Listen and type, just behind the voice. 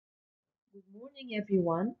Good morning,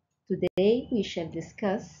 everyone. Today we shall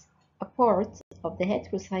discuss a part of the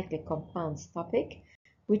heterocyclic compounds topic,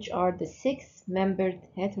 which are the six-membered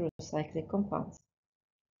heterocyclic compounds.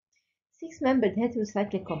 Six-membered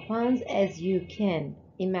heterocyclic compounds, as you can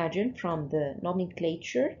imagine from the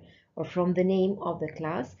nomenclature or from the name of the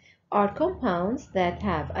class, are compounds that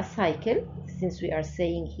have a cycle, since we are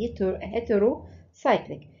saying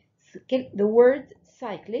heterocyclic. The word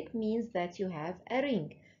cyclic means that you have a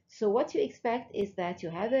ring. So what you expect is that you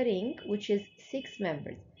have a ring which is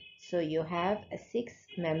six-membered. So you have a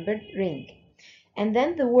six-membered ring. And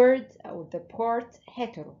then the word or the part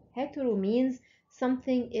hetero. Hetero means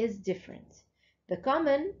something is different. The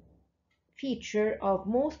common feature of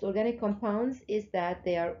most organic compounds is that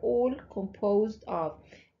they are all composed of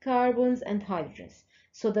carbons and hydrogens.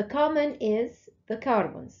 So the common is the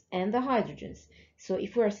carbons and the hydrogens. So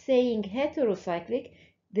if we're saying heterocyclic,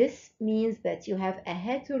 this means that you have a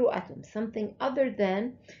heteroatom, something other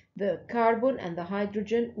than the carbon and the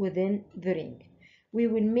hydrogen within the ring. We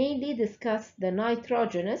will mainly discuss the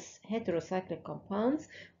nitrogenous heterocyclic compounds,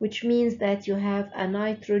 which means that you have a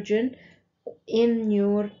nitrogen in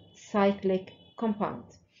your cyclic compound.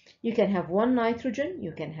 You can have one nitrogen,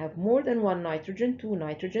 you can have more than one nitrogen, two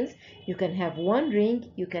nitrogens, you can have one ring,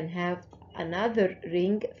 you can have another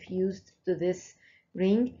ring fused to this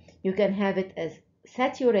ring, you can have it as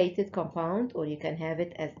saturated compound or you can have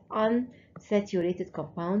it as unsaturated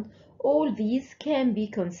compound. All these can be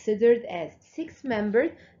considered as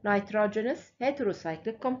six-membered nitrogenous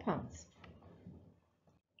heterocyclic compounds.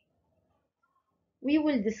 We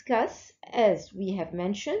will discuss, as we have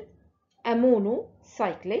mentioned, a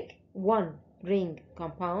monocyclic one-ring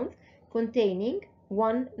compound containing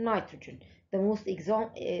one nitrogen. The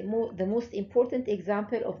most important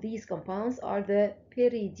example of these compounds are the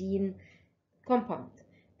pyridine compound.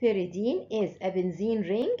 Pyridine is a benzene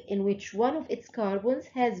ring in which one of its carbons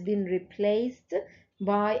has been replaced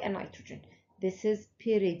by a nitrogen. This is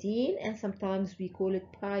pyridine, and sometimes we call it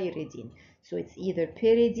pyridine. So it's either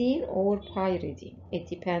pyridine or pyridine. It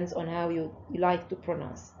depends on how you like to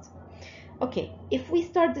pronounce it. Okay, if we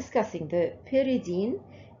start discussing the pyridine,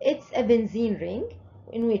 it's a benzene ring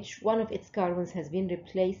in which one of its carbons has been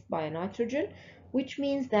replaced by a nitrogen, which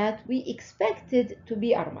means that we expect it to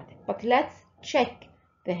be aromatic. But let's check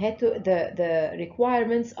the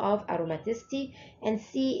requirements of aromaticity and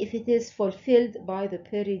see if it is fulfilled by the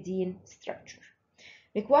pyridine structure.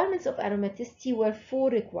 Requirements of aromaticity were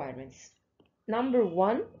four requirements. Number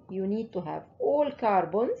one, you need to have all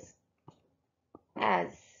carbons as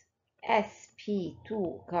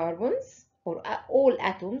sp2 carbons, or all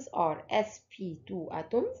atoms are sp2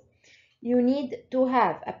 atoms. You need to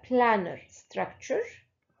have a planar structure.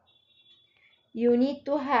 You need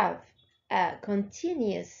to have a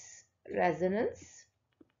continuous resonance.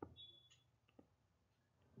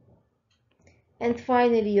 And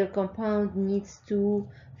finally, your compound needs to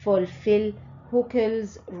fulfill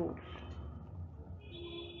Huckel's rule.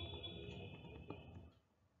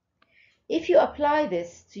 If you apply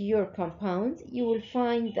this to your compound, you will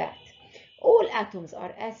find that all atoms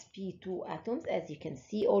are sp2 atoms. As you can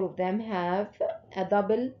see, all of them have a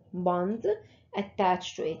double bond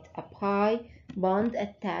attached to it, a pi bond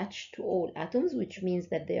attached to all atoms, which means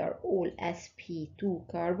that they are all sp2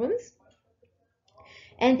 carbons.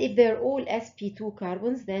 And if they're all sp2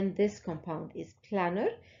 carbons, then this compound is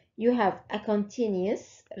planar. You have a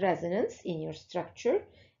continuous resonance in your structure.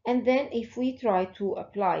 And then if we try to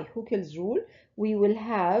apply Huckel's rule, we will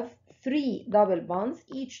have three double bonds.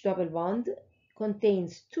 Each double bond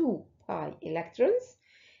contains 2 pi electrons.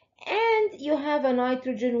 And you have a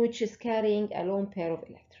nitrogen which is carrying a lone pair of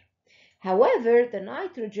electrons. However, the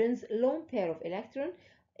nitrogen's lone pair of electrons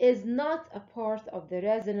is not a part of the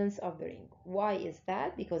resonance of the ring. Why is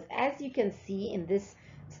that? Because as you can see in this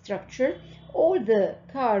structure, all the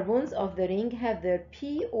carbons of the ring have their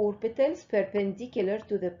p orbitals perpendicular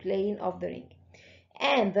to the plane of the ring.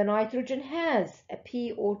 And the nitrogen has a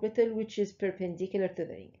p orbital which is perpendicular to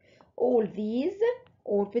the ring. All these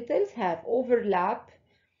orbitals have overlap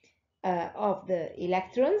of the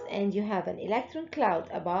electrons, and you have an electron cloud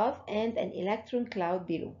above and an electron cloud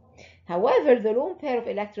below. However, the lone pair of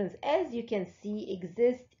electrons, as you can see,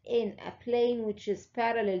 exist in a plane which is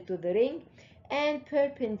parallel to the ring and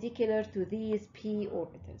perpendicular to these p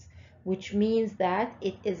orbitals, which means that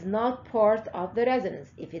it is not part of the resonance.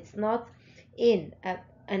 If it's not in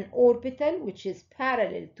an orbital which is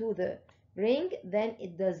parallel to the ring, then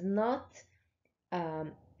it does not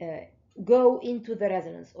go into the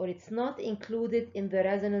resonance, or it's not included in the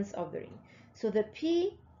resonance of the ring. So the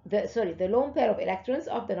p the lone pair of electrons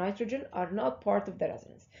of the nitrogen are not part of the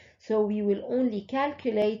resonance. So we will only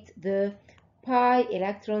calculate the pi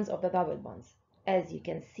electrons of the double bonds. As you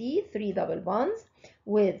can see, 3 double bonds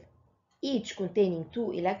with each containing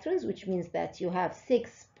 2 electrons, which means that you have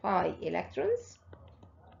 6 pi electrons.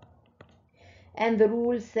 And the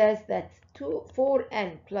rule says that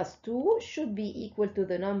 4n plus 2 should be equal to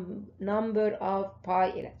the number of pi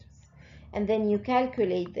electrons. And then you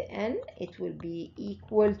calculate the n, it will be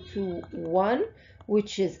equal to 1,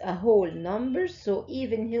 which is a whole number, so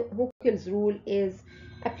even Huckel's rule is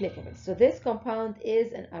applicable. So this compound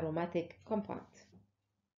is an aromatic compound.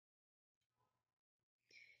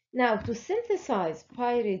 Now, to synthesize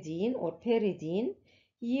pyridine or pyridine,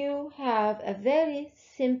 you have a very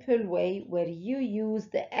simple way where you use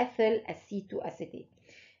the ethyl acetoacetate.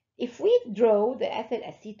 If we draw the ethyl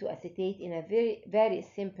acetoacetate in a very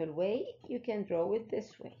simple way, you can draw it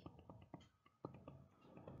this way.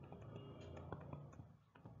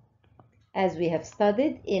 As we have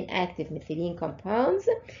studied in active methylene compounds,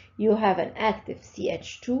 you have an active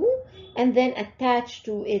CH2 and then attached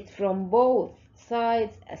to it from both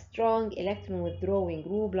sides a strong electron withdrawing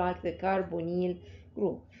group like the carbonyl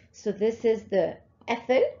group. So this is the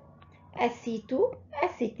ethyl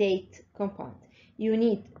acetoacetate compound. You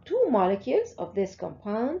need 2 molecules of this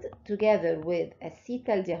compound together with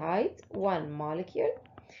acetaldehyde, 1 molecule,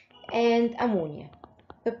 and ammonia.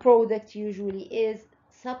 The product usually is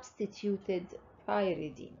substituted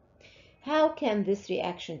pyridine. How can this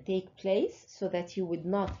reaction take place so that you would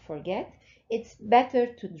not forget? It's better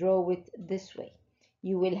to draw it this way.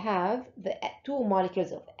 You will have the 2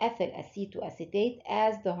 molecules of ethyl acetoacetate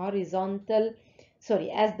as the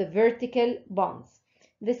vertical bonds.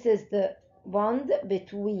 This is the bond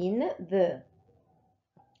between the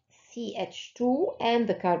CH2 and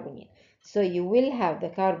the carbonyl. So you will have the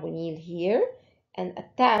carbonyl here, and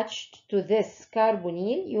attached to this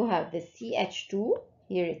carbonyl you have the CH2,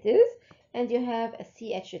 here it is, and you have a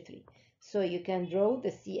CH3. So you can draw the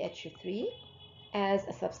CH3 as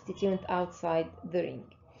a substituent outside the ring.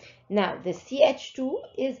 Now the CH2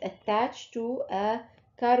 is attached to a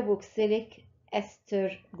carboxylic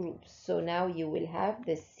ester group. So now you will have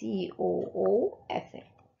the COO ethyl.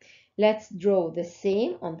 Let's draw the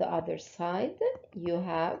same on the other side. You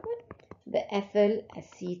have the ethyl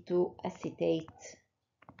acetoacetate.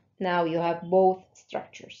 Now you have both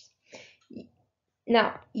structures.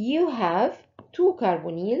 Now you have 2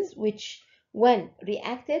 carbonyls, which when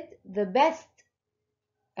reacted, the best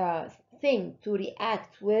thing to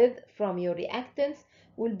react with from your reactants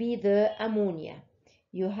will be the ammonia.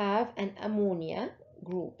 You have an ammonia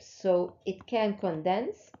group, so it can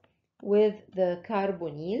condense with the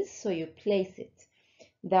carbonyls. So you place it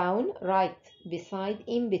down right beside,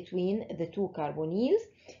 in between the 2 carbonyls,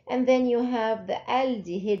 and then you have the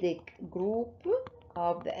aldehydic group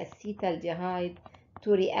of the acetaldehyde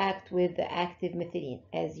to react with the active methylene.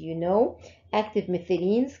 As you know, active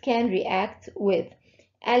methylenes can react with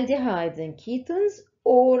aldehydes and ketones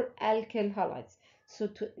or alkyl halides. So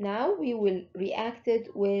now we will react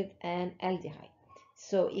it with an aldehyde.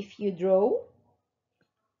 So if you draw,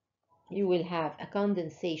 you will have a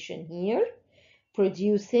condensation here,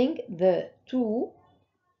 producing the 2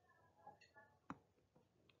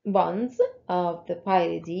 bonds of the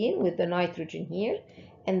pyridine with the nitrogen here,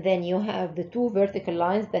 and then you have the 2 vertical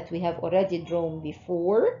lines that we have already drawn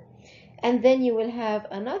before, and then you will have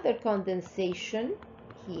another condensation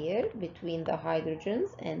here between the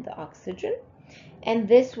hydrogens and the oxygen, and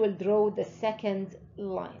this will draw the second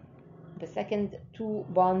line, the second 2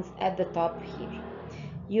 bonds at the top here.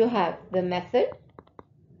 You have the methyl.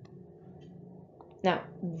 Now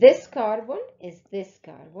this carbon is this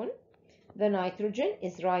carbon, the nitrogen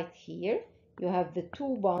is right here. You have the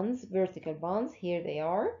 2 bonds, vertical bonds, here they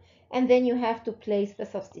are, and then you have to place the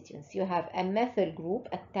substituents. You have a methyl group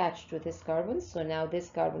attached to this carbon, so now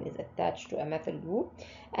this carbon is attached to a methyl group.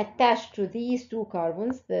 Attached to these 2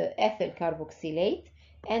 carbons, the ethyl carboxylate,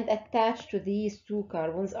 and attached to these 2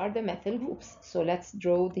 carbons are the methyl groups. So let's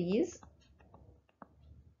draw these.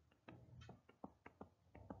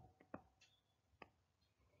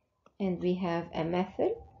 And we have a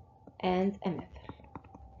methyl and a methyl.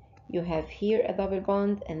 You have here a double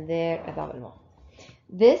bond and there a double bond.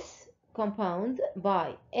 This compound,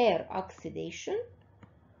 by air oxidation,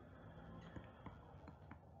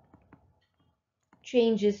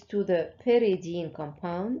 changes to the pyridine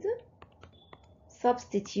compound,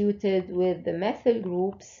 substituted with the methyl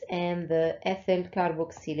groups and the ethyl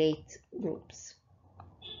carboxylate groups.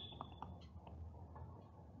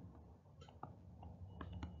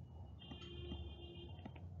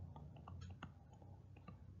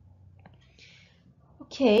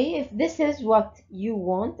 Okay, if this is what you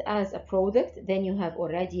want as a product, then you have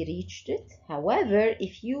already reached it. However,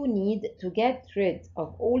 if you need to get rid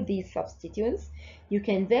of all these substituents, you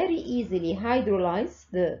can very easily hydrolyze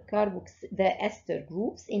the ester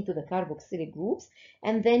groups into the carboxylic groups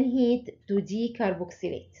and then heat to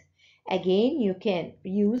decarboxylate. Again, you can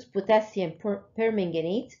use potassium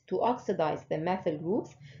permanganate to oxidize the methyl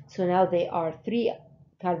groups. So now they are 3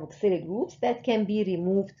 carboxylic groups that can be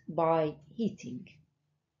removed by heating.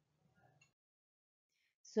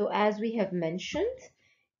 So as we have mentioned,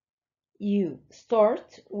 you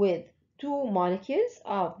start with 2 molecules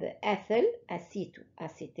of the ethyl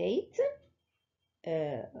acetoacetate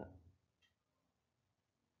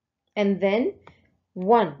and then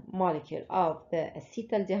 1 molecule of the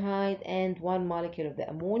acetaldehyde and 1 molecule of the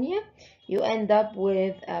ammonia. You end up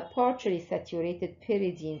with a partially saturated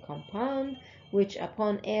pyridine compound, which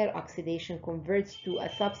upon air oxidation converts to a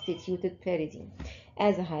substituted pyridine.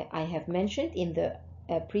 As I have mentioned in the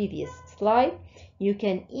previous slide, you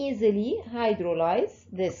can easily hydrolyze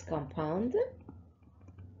this compound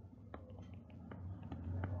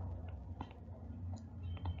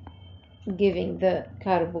giving the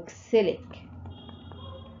carboxylic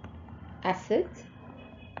acid,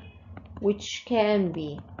 which can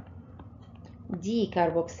be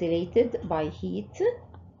decarboxylated by heat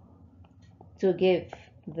to give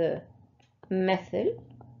the methyl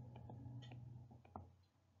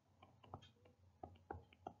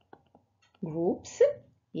groups,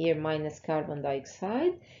 here minus carbon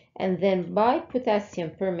dioxide, and then by potassium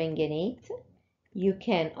permanganate you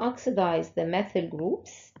can oxidize the methyl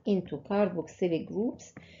groups into carboxylic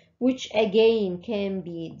groups, which again can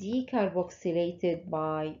be decarboxylated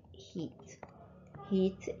by heat.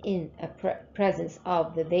 Heat in a presence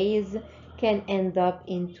of the base can end up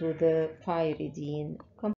into the pyridine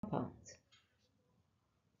compound.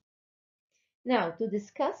 Now, to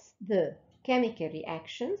discuss the chemical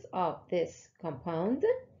reactions of this compound,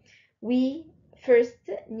 we first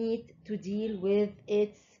need to deal with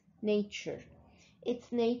its nature.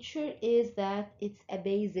 Its nature is that it's a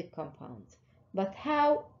basic compound. But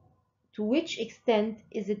how, to which extent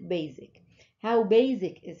is it basic? How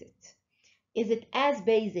basic is it? Is it as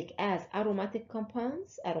basic as aromatic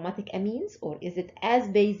compounds, aromatic amines, or is it as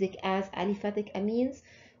basic as aliphatic amines,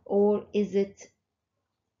 or is it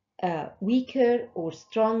weaker or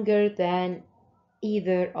stronger than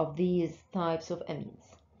either of these types of amines?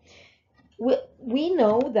 We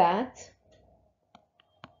know that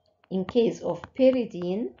in case of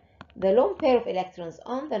pyridine, the lone pair of electrons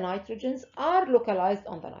on the nitrogens are localized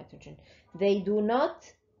on the nitrogen. They do not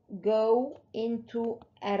go into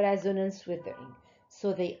a resonance with the ring.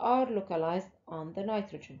 So they are localized on the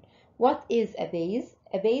nitrogen. What is a base?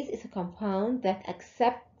 A base is a compound that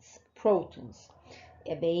accepts protons.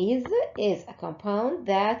 A base is a compound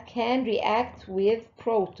that can react with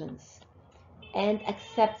protons and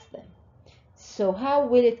accepts them. So how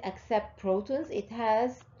will it accept protons? It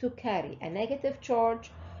has to carry a negative charge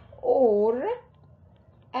or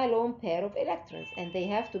a lone pair of electrons, and they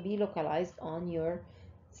have to be localized on your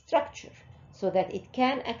structure so that it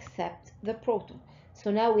can accept the proton. So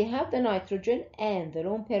now we have the nitrogen, and the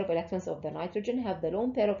lone pair of electrons of the nitrogen have the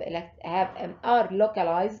lone pair of are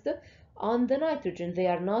localized on the nitrogen. They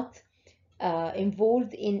are not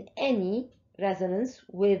involved in any resonance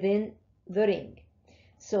within the ring.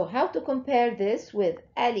 So how to compare this with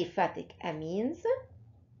aliphatic amines?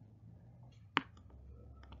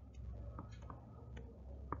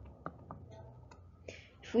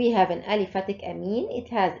 If we have an aliphatic amine, it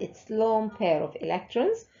has its lone pair of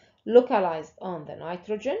electrons localized on the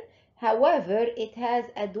nitrogen. However, it has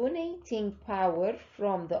a donating power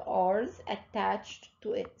from the R's attached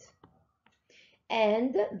to it.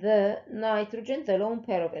 And the nitrogen, the lone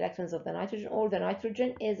pair of electrons of the nitrogen, or the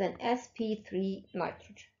nitrogen, is an sp3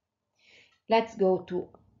 nitrogen. Let's go to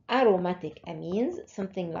aromatic amines,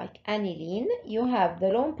 something like aniline. You have the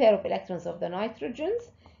lone pair of electrons of the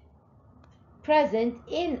nitrogens present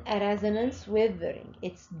in a resonance with the ring.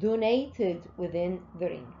 It's donated within the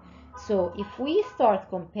ring. So if we start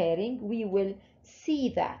comparing, we will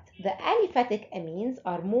see that the aliphatic amines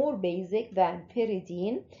are more basic than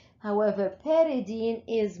pyridine. However, pyridine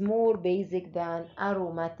is more basic than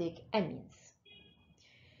aromatic amines.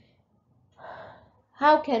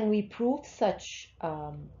 How can we prove such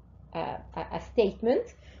a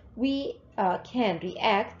statement? We can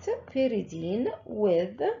react pyridine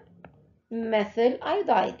with methyl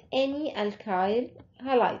iodide, any alkyl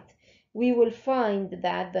halide. We will find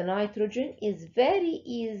that the nitrogen is very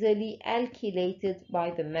easily alkylated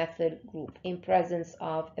by the methyl group in presence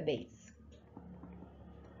of a base.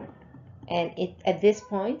 and at this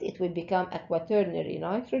point it will become a quaternary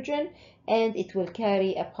nitrogen and it will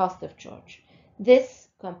carry a positive charge. This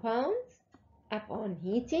compound, upon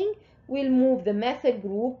heating, will move the methyl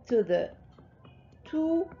group to the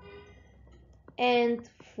 2 and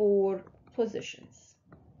 4 positions.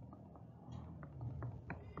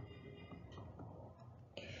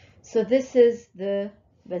 So this is the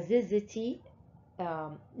basicity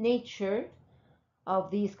nature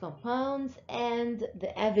of these compounds and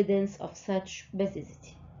the evidence of such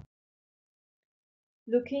basicity.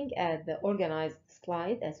 Looking at the organized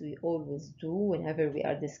slide, as we always do whenever we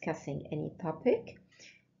are discussing any topic,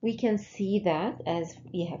 we can see that, as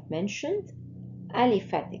we have mentioned,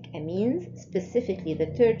 aliphatic amines, specifically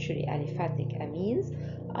the tertiary aliphatic amines,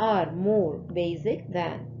 are more basic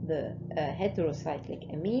than the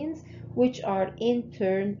heterocyclic amines, which are in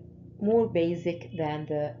turn more basic than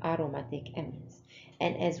the aromatic amines.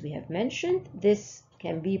 And as we have mentioned, this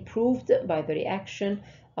can be proved by the reaction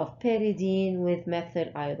of pyridine with methyl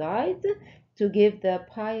iodide to give the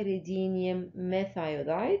pyridinium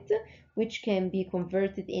methiodide, which can be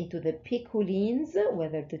converted into the picolines,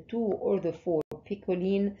 whether the 2 or the 4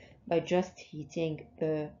 picoline, by just heating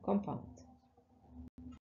the compound.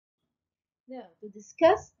 Now, to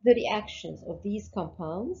discuss the reactions of these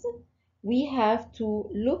compounds, we have to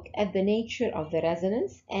look at the nature of the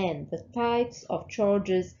resonance and the types of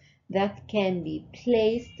charges that can be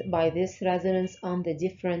placed by this resonance on the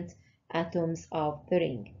different atoms of the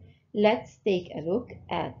ring. Let's take a look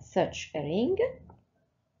at such a ring.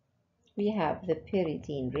 We have the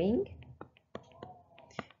pyridine ring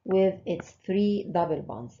with its 3 double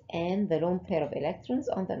bonds and the lone pair of electrons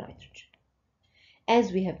on the nitrogen.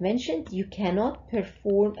 As we have mentioned, you cannot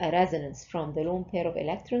perform a resonance from the lone pair of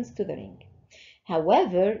electrons to the ring.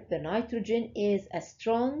 However, the nitrogen is a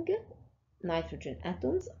strong, nitrogen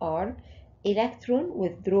atoms are electron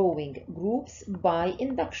withdrawing groups by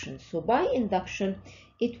induction. So by induction,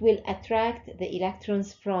 it will attract the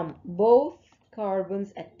electrons from both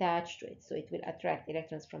carbons attached to it. So it will attract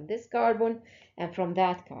electrons from this carbon and from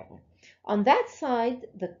that carbon. On that side,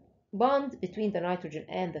 the bond between the nitrogen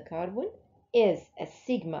and the carbon is a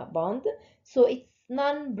sigma bond, so it's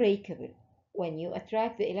non-breakable. When you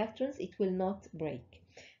attract the electrons, it will not break.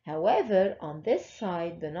 However, on this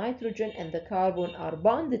side, the nitrogen and the carbon are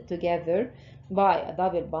bonded together by a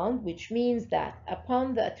double bond, which means that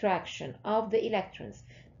upon the attraction of the electrons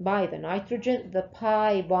by the nitrogen, the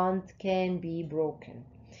pi bond can be broken.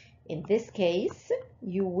 In this case,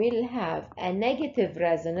 you will have a negative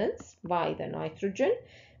resonance by the nitrogen,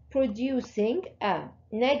 producing a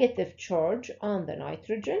negative charge on the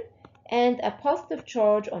nitrogen and a positive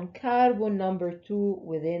charge on carbon number 2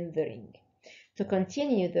 within the ring. To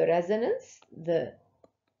continue the resonance, the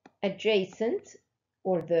adjacent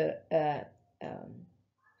or the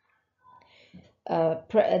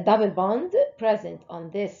double bond present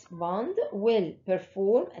on this bond will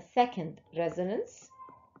perform a second resonance,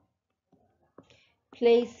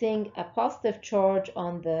 placing a positive charge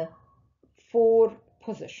on the 4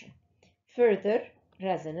 position. Further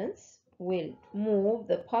resonance will move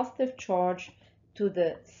the positive charge to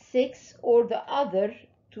the 6 or the other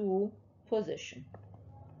 2 position.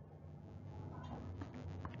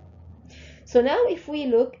 So now if we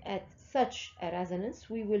look at such a resonance,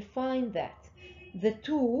 we will find that the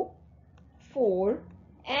 2, 4,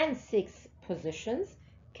 and 6 positions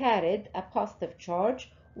carried a positive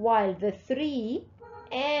charge, while the 3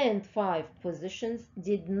 and 5 positions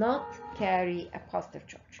did not carry a positive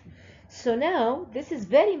charge. So now this is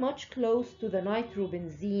very much close to the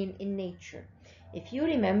nitrobenzene in nature. If you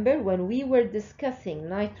remember, when we were discussing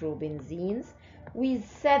nitrobenzenes, we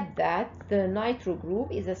said that the nitro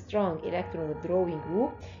group is a strong electron withdrawing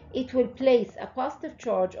group. It will place a positive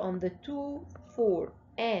charge on the 2, 4,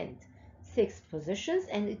 and 6 positions,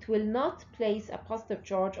 and it will not place a positive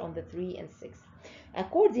charge on the 3 and 6.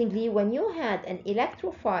 Accordingly, when you had an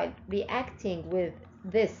electrophile reacting with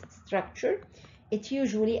this structure, it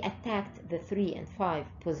usually attacked the 3 and 5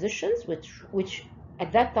 positions, which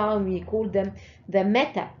at that time we called them the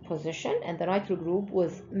meta position, and the nitro group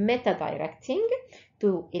was meta directing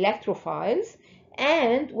to electrophiles.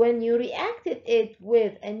 And when you reacted it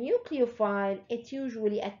with a nucleophile, it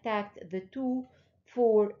usually attacked the 2,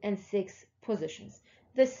 4, and 6 positions.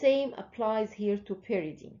 The same applies here to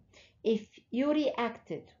pyridine. If you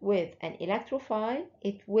reacted with an electrophile,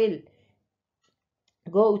 it will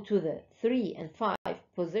go to the 3 and 5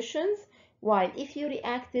 positions, while if you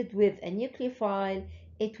reacted with a nucleophile,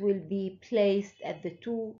 it will be placed at the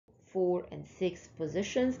 2, 4, and 6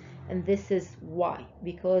 positions, and this is why,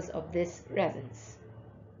 because of this resonance.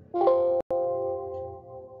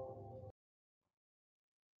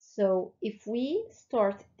 So if we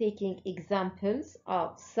start taking examples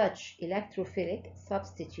of such electrophilic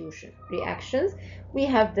substitution reactions, we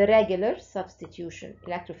have the regular substitution,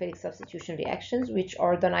 electrophilic substitution reactions, which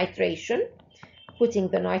are the nitration, putting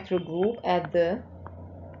the nitro group at the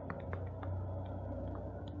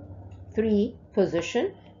 3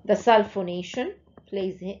 position, the sulfonation,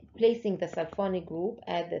 placing the sulfonic group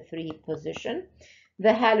at the 3 position, the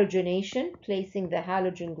halogenation, placing the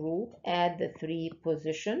halogen group at the 3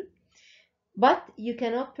 position. But you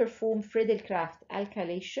cannot perform Friedel-Crafts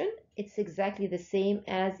alkylation. It's exactly the same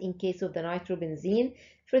as in case of the nitrobenzene.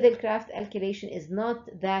 Friedel-Crafts alkylation is not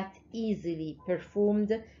that easily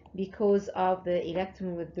performed because of the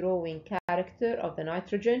electron withdrawing character of the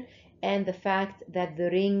nitrogen and the fact that the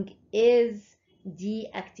ring is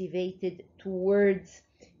deactivated towards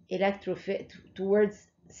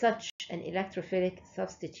such an electrophilic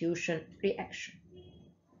substitution reaction.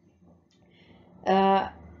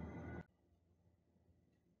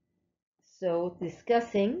 So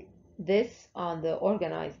discussing this on the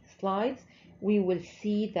organized slides, we will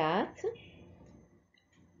see that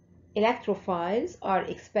electrophiles are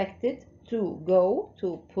expected to go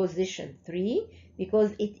to position 3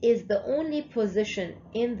 because it is the only position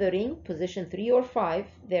in the ring, position 3 or 5,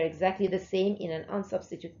 they're exactly the same in an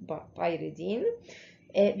unsubstituted pyridine,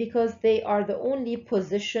 because they are the only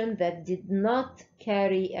position that did not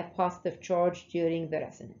carry a positive charge during the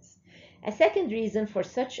resonance. A second reason for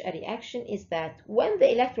such a reaction is that when the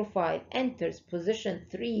electrophile enters position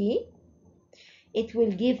 3, it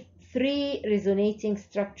will give 3 resonating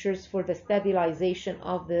structures for the stabilization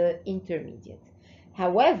of the intermediate.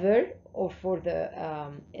 However, or for the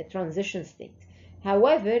transition state.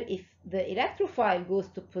 However, if the electrophile goes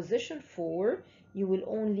to position 4, you will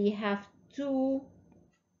only have 2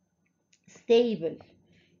 stable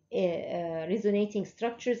resonating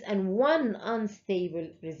structures and 1 unstable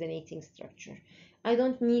resonating structure. I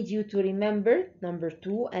don't need you to remember number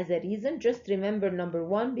 2 as a reason, just remember number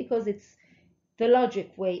 1 because it's the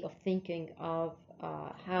logic way of thinking of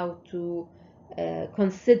how to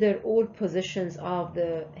consider all positions of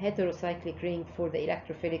the heterocyclic ring for the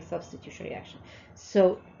electrophilic substitution reaction.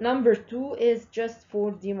 So number 2 is just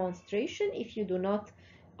for demonstration. If you do not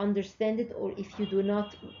understand it or if you do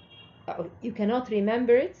not you cannot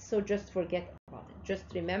remember it, so just forget about it. Just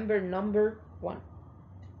remember number 1.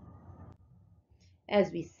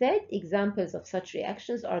 As we said, examples of such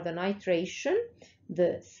reactions are the nitration,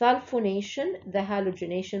 the sulfonation, the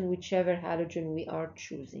halogenation, whichever halogen we are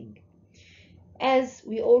choosing. As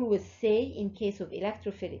we always say in case of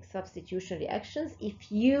electrophilic substitution reactions,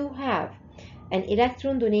 if you have an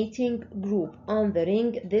electron donating group on the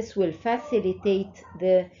ring, this will facilitate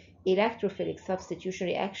the electrophilic substitution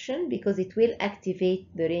reaction because it will activate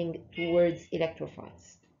the ring towards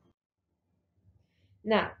electrophiles.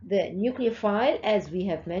 Now, the nucleophile, as we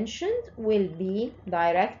have mentioned, will be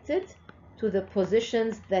directed to the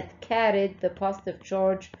positions that carried the positive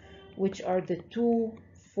charge, which are the 2,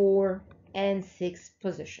 4, and 6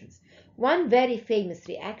 positions. One very famous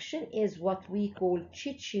reaction is what we call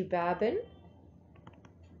Chichi-Babin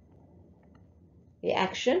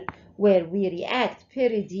reaction, where we react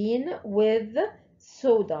pyridine with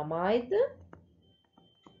sodamide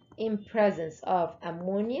in presence of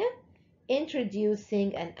ammonia,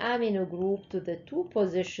 introducing an amino group to the 2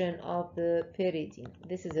 position of the pyridine.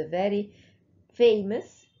 This is a very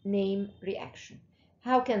famous name reaction.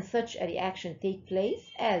 How can such a reaction take place?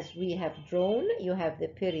 As we have drawn, you have the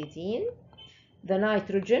pyridine. The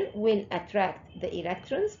nitrogen will attract the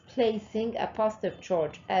electrons, placing a positive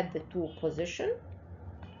charge at the 2 position,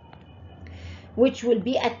 which will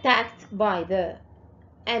be attacked by the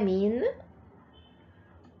amine,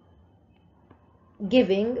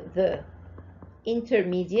 giving the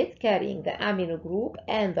intermediate carrying the amino group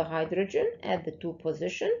and the hydrogen at the 2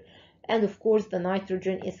 position, and of course the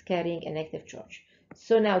nitrogen is carrying a negative charge.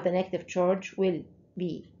 So now the negative charge will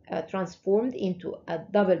be transformed into a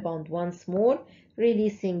double bond once more,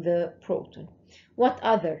 releasing the proton. What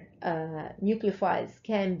other nucleophiles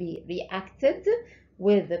can be reacted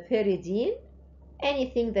with the pyridine?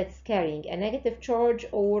 Anything that's carrying a negative charge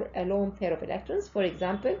or a lone pair of electrons, for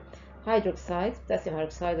example, hydroxide, potassium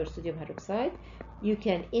hydroxide or sodium hydroxide. You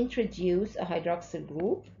can introduce a hydroxyl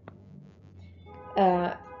group.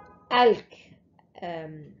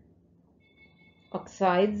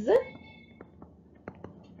 Oxides,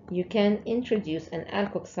 you can introduce an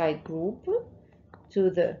alkoxide group to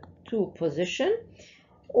the 2 position,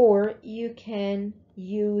 or you can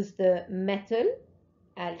use the metal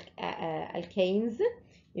alkanes.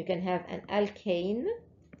 You can have an alkane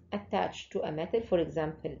attached to a metal, for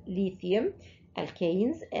example, lithium,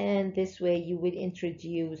 alkanes, and this way you will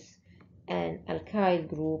introduce an alkyl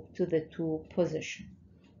group to the 2 position.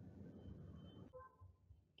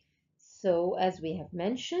 So as we have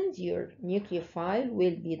mentioned, your nucleophile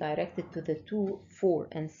will be directed to the 2, 4,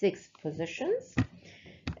 and 6 positions.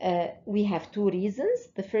 We have 2 reasons.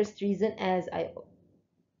 The first reason, as I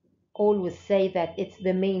always say that it's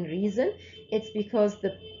the main reason, it's because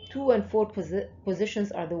the 2 and 4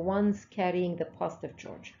 positions are the ones carrying the positive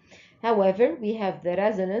charge. However, we have the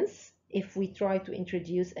resonance if we try to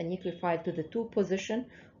introduce a nucleophile to the 2 position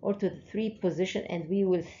or to the 3 position, and we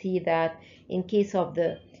will see that in case of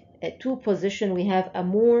the 2 position we have a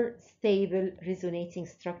more stable resonating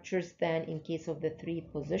structures than in case of the 3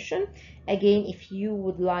 position. Again, if you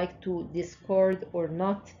would like to discard or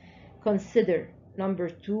not consider number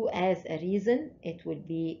 2 as a reason, it will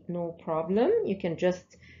be no problem. You can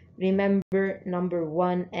just remember number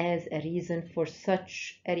 1 as a reason for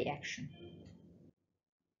such a reaction.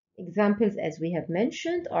 Examples, as we have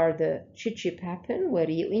mentioned, are the chichipapan, where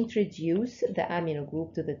you introduce the amino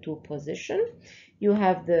group to the 2 position. You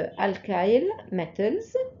have the alkyl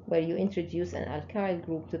metals, where you introduce an alkyl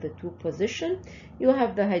group to the 2 position. You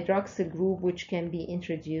have the hydroxyl group, which can be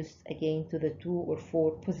introduced again to the 2 or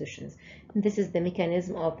 4 positions. And this is the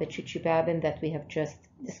mechanism of the chichipapan that we have just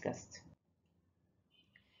discussed.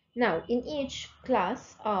 Now, in each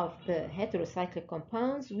class of the heterocyclic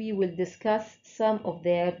compounds, we will discuss some of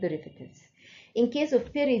their derivatives. In case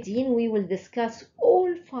of pyridine, we will discuss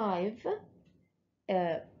all 5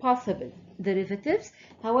 possible derivatives.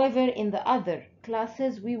 However, in the other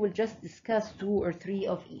classes, we will just discuss 2 or 3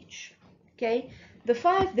 of each. Okay, the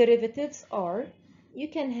 5 derivatives are: you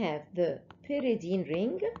can have the pyridine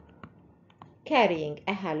ring carrying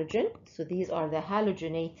a halogen, so these are the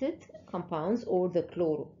halogenated compounds or the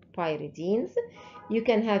chloropyridines. You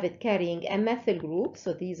can have it carrying a methyl group,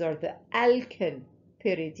 so these are the alkyl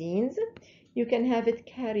pyridines. You can have it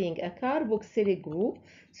carrying a carboxylic group,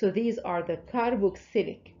 so these are the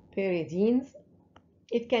carboxylic pyridines.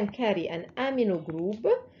 It can carry an amino group,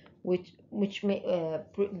 which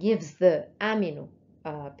gives the amino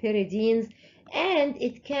pyridines, and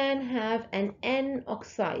it can have an N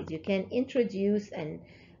oxide. You can introduce an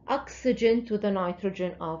oxygen to the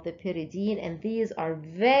nitrogen of the pyridine, and these are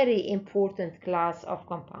very important class of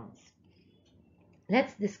compounds.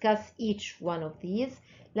 Let's discuss each one of these.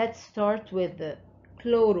 Let's start with the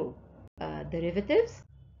chloro derivatives.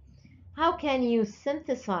 How can you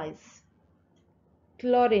synthesize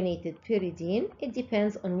chlorinated pyridine? It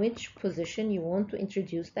depends on which position you want to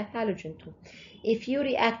introduce the halogen to. If you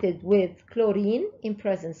reacted with chlorine in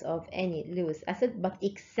presence of any Lewis acid, but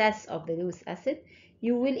excess of the Lewis acid,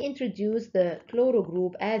 you will introduce the chloro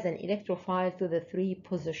group as an electrophile to the 3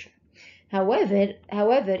 position. However,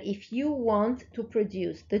 if you want to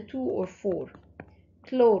produce the 2 or 4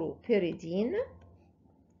 chloropyridine,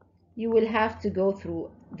 you will have to go through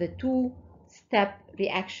the 2-step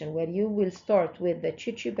reaction, where you will start with the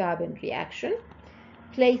chichipapan reaction,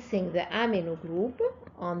 placing the amino group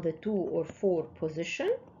on the 2 or 4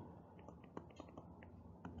 position,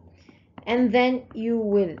 and then you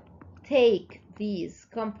will take these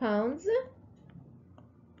compounds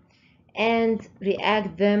and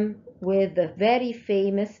react them with the very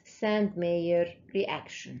famous Sandmeyer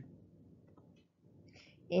reaction.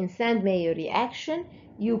 In Sandmeyer reaction,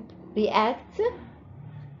 you react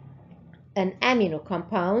an amino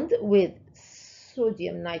compound with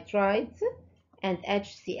sodium nitrite and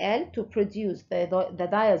HCl to produce the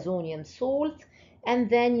diazonium salt, and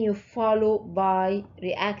then you follow by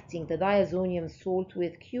reacting the diazonium salt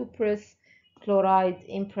with cuprous chloride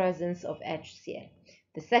in presence of HCl.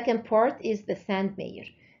 The second part is the Sandmeyer.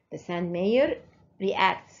 The Sandmeyer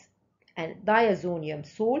reacts a diazonium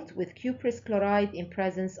salt with cuprous chloride in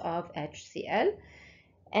presence of HCl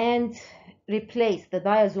and replace the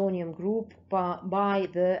diazonium group by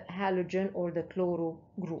the halogen or the chloro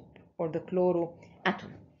group or the chloro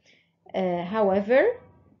atom. However,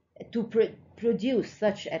 to produce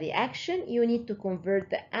such a reaction, you need to convert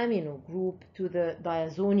the amino group to the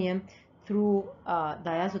diazonium through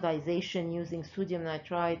diazotization using sodium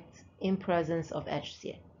nitrite in presence of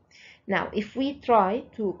HCl. Now, if we try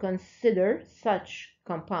to consider such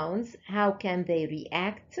compounds, how can they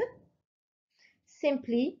react?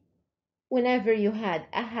 Simply, whenever you had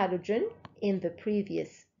a halogen in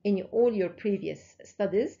all your previous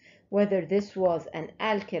studies, whether this was an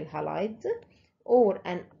alkyl halide or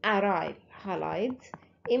an aryl halide,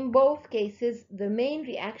 in both cases the main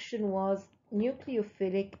reaction was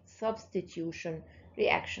nucleophilic substitution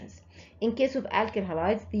reactions. In case of alkyl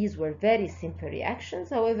halides, these were very simple reactions.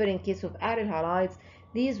 However, in case of aryl halides,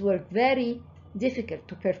 these were very difficult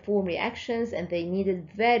to perform reactions, and they needed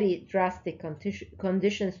very drastic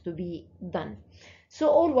conditions to be done. So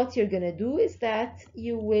all what you're going to do is that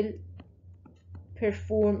you will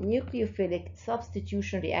perform nucleophilic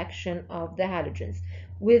substitution reaction of the halogens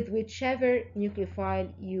with whichever nucleophile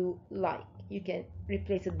you like. You can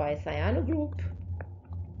replace it by a cyano group.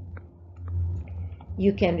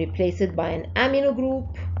 You can replace it by an amino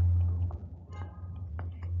group.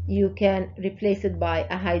 You can replace it by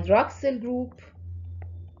a hydroxyl group.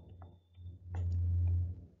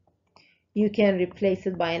 You can replace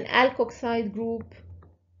it by an alkoxide group,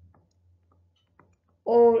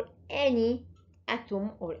 or any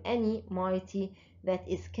atom or any moiety that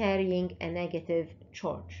is carrying a negative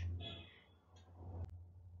charge.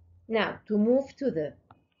 Now, to move to the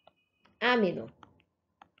amino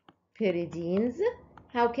pyridines,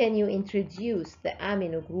 how can you introduce the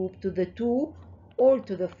amino group to the 2 or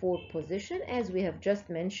to the 4 position? As we have just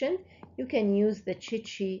mentioned, you can use the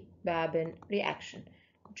Chichi-Babin reaction.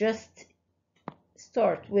 Just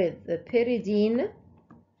start with the pyridine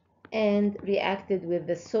and reacted with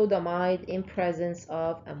the sodamide in presence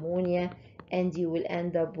of ammonia, and you will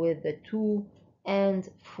end up with the 2 and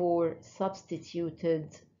 4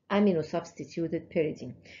 amino substituted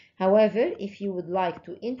pyridine. However, if you would like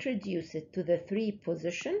to introduce it to the 3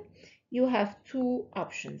 position, you have 2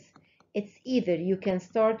 options. It's either you can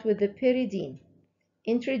start with the pyridine,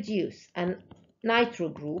 introduce a nitro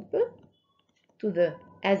group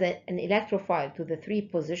as an electrophile to the 3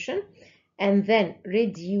 position, and then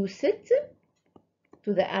reduce it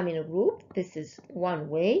to the amino group. This is one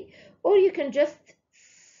way. Or you can just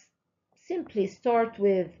simply start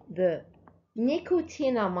with the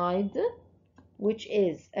nicotinamide, which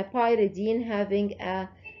is a pyridine having an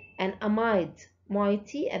amide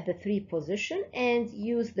moiety at the 3 position, and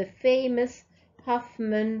use the famous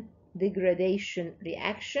Huffman degradation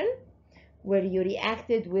reaction, where you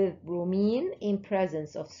reacted with bromine in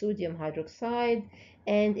presence of sodium hydroxide.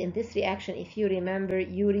 And in this reaction, if you remember,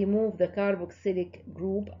 you remove the carboxylic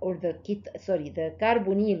group, or the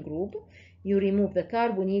carbonyl group. You remove the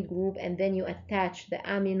carbonyl group, and then you attach the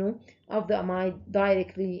amino of the amide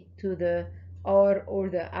directly to the R, or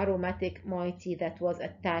the aromatic moiety that was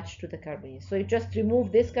attached to the carbonyl. So you just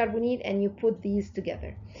remove this carbonyl and you put these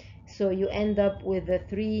together. So you end up with the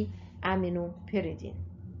 3 amino pyridine.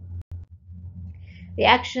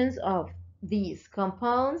 Reactions of these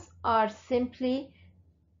compounds are simply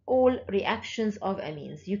all reactions of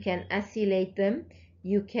amines. You can acylate them,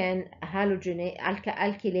 you can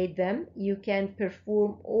alkylate them, you can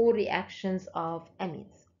perform all reactions of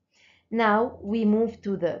amines. Now we move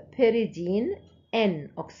to the pyridine N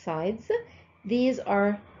oxides. These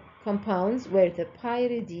are compounds where the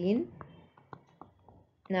pyridine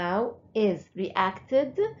now is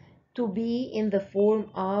reacted to be in the form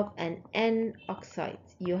of an N oxide.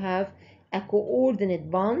 You have a coordinate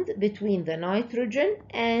bond between the nitrogen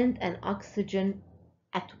and an oxygen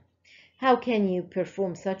atom. How can you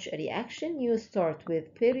perform such a reaction? You start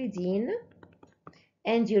with pyridine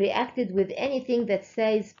and you reacted with anything that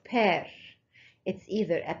says pair. It's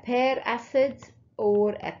either a pair acid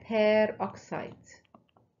or a pair oxide,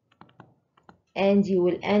 and you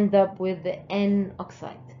will end up with the N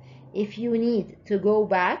oxide. If you need to go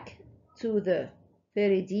back to the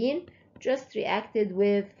pyridine, just reacted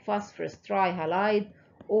with phosphorus trihalide,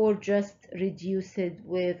 or just reduce it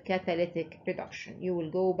with catalytic reduction. You will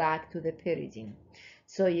go back to the pyridine.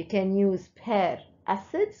 So you can use pair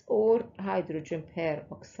acids or hydrogen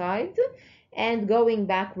peroxide, and going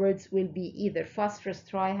backwards will be either phosphorus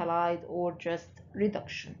trihalide or just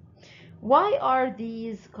reduction. Why are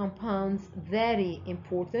these compounds very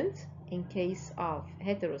important in case of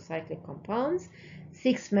heterocyclic compounds,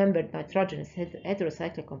 6-membered nitrogenous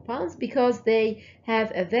heterocyclic compounds? Because they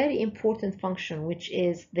have a very important function, which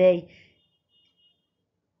is they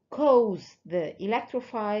cause the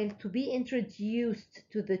electrophile to be introduced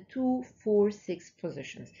to the 2, 4, 6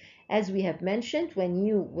 positions. As we have mentioned, when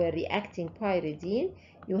you were reacting pyridine,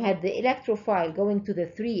 you had the electrophile going to the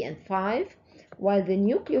 3 and 5, while the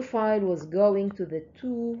nucleophile was going to the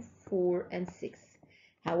 2, 4, and 6.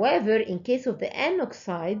 However, in case of the N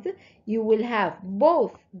oxide, you will have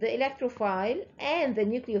both the electrophile and the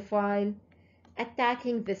nucleophile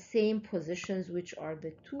attacking the same positions, which are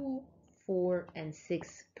the 2, 4, and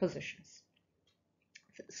 6 positions.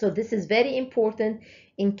 So this is very important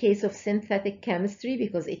in case of synthetic chemistry,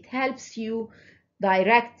 because it helps you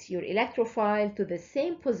direct your electrophile to the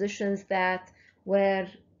same positions that were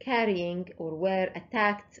carrying or were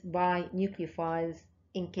attacked by nucleophiles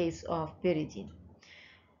in case of pyridine.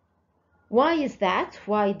 Why is that?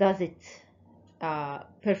 Why does it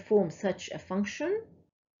perform such a function?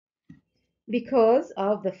 Because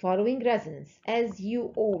of the following resonance. As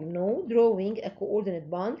you all know, drawing a coordinate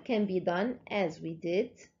bond can be done as we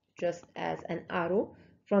did, just as an arrow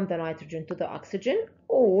from the nitrogen to the oxygen,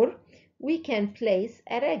 or we can place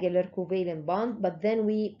a regular covalent bond, but then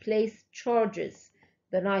we place charges.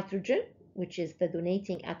 The nitrogen, which is the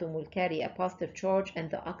donating atom, will carry a positive charge,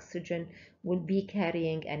 and the oxygen will be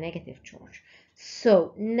carrying a negative charge.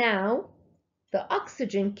 So now the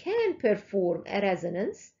oxygen can perform a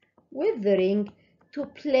resonance with the ring to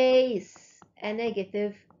place a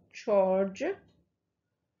negative charge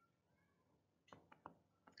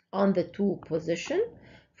on the 2 position,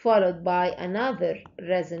 followed by another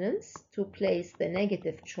resonance to place the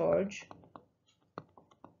negative charge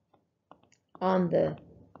on the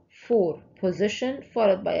 4 position,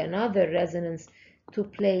 followed by another resonance to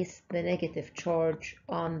place the negative charge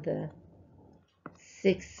on the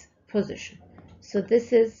 6th position. So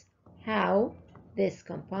this is how this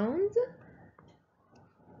compound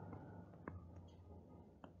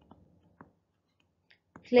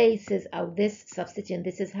places out this substituent.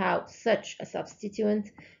 This is how such a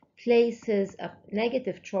substituent places a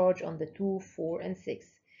negative charge on the 2, 4, and 6.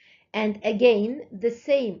 And again, the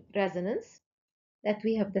same resonance that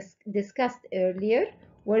we have discussed earlier,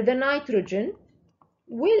 where the nitrogen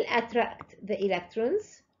will attract the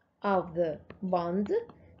electrons of the bond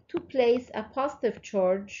to place a positive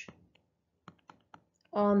charge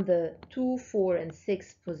on the 2, 4, and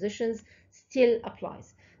 6 positions still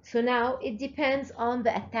applies. So now it depends on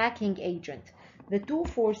the attacking agent. The 2,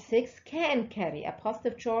 4, 6 can carry a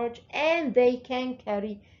positive charge and they can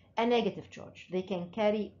carry a negative charge. They can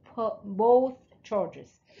carry both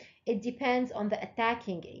charges. It depends on the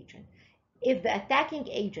attacking agent. If the attacking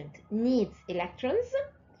agent needs electrons,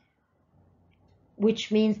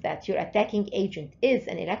 which means that your attacking agent is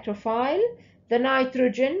an electrophile, the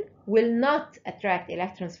nitrogen will not attract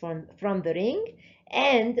electrons from the ring,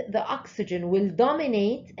 and the oxygen will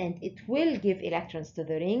dominate and it will give electrons to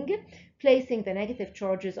the ring, placing the negative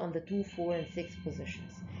charges on the 2, 4, and 6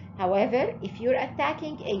 positions. However, if your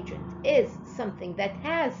attacking agent is something that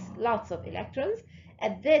has lots of electrons,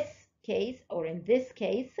 at this case, or in this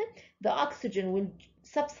case, the oxygen will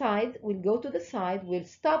subside, will go to the side, will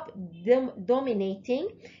stop dominating,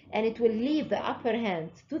 and it will leave the upper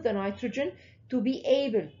hand to the nitrogen to be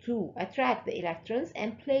able to attract the electrons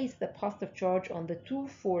and place the positive charge on the 2,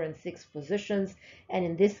 4, and 6 positions. And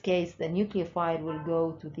in this case, the nucleophile will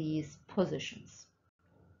go to these positions.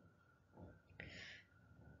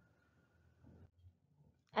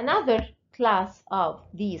 Another class of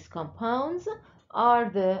these compounds are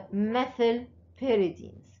the methyl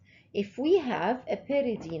pyridines. If we have a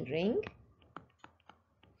pyridine ring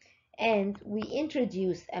and we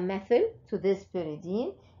introduce a methyl to this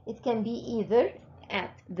pyridine, it can be either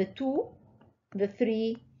at the 2, the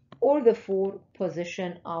 3, or the 4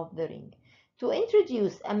 position of the ring. To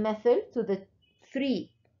introduce a methyl to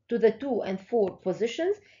the 2 and 4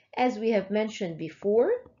 positions, as we have mentioned before,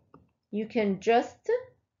 you can just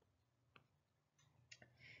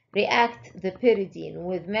react the pyridine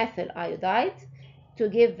with methyl iodide to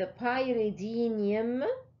give the pyridinium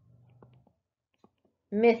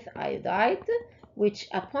methiodide, which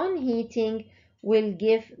upon heating will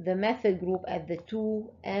give the methyl group at the 2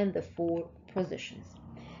 and the 4 positions.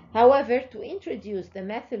 However, to introduce the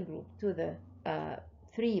methyl group to the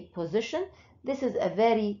 3 position, this is a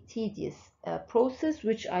very tedious process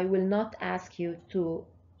which I will not ask you to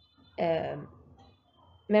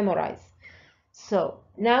memorize. So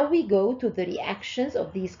now we go to the reactions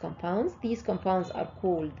of these compounds. These compounds are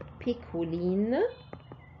called picoline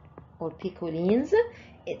or picolines.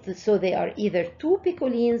 So they are either 2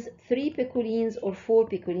 picolines, 3 picolines, or 4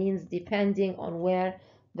 picolines, depending on where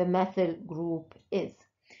the methyl group is.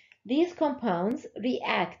 These compounds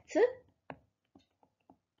react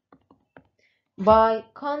by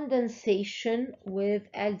condensation with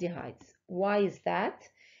aldehydes. Why is that?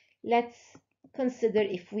 Let's consider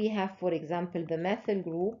if we have, for example, the methyl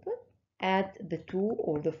group at the 2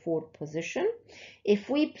 or the 4 position. If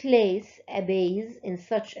we place a base in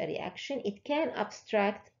such a reaction, it can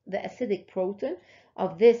abstract the acidic proton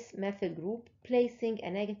of this methyl group, placing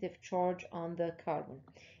a negative charge on the carbon.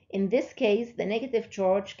 In this case, the negative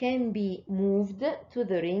charge can be moved to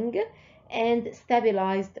the ring and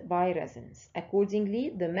stabilized by resonance.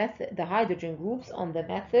 Accordingly, the hydrogen groups on the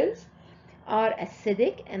methyls are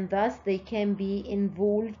acidic, and thus they can be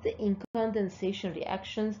involved in condensation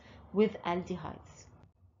reactions with aldehydes.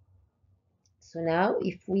 So now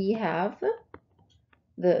if we have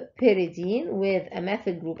the pyridine with a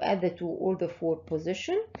methyl group at the 2 or the 4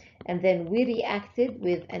 position, and then we reacted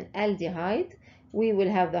with an aldehyde, we will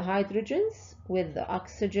have the hydrogens with the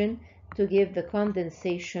oxygen to give the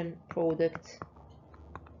condensation product.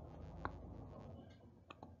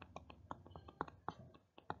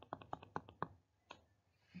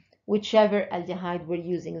 Whichever aldehyde we're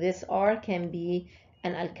using. This R can be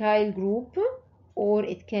an alkyl group or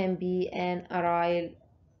it can be an aryl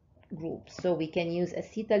group. So we can use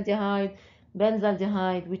acetaldehyde,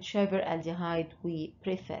 benzaldehyde, whichever aldehyde we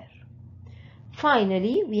prefer.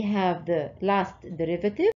 Finally, we have the last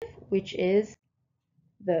derivative, which is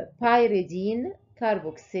the pyridine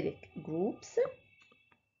carboxylic groups.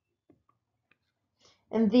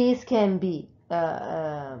 And these can be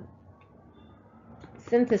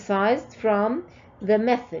synthesized from the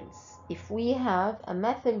methyls. If we have a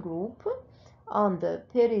methyl group on the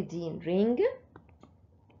pyridine ring,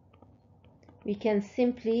 we can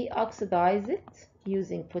simply oxidize it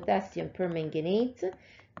using potassium permanganate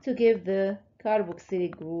to give the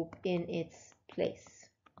carboxylic group in its place.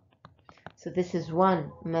 So this is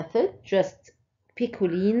one method, just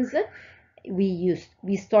picolines.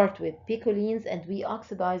 We start with picolines and we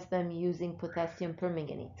oxidize them using potassium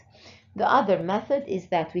permanganate. The other method is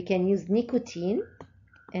that we can use nicotine,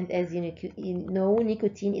 and as you know,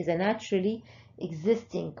 nicotine is a naturally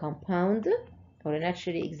existing compound or a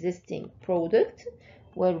naturally existing product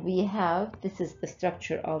where we have, this is the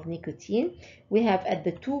structure of nicotine, we have at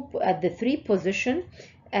the 3 position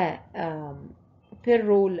a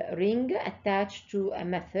pyrrole ring attached to a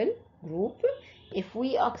methyl group. If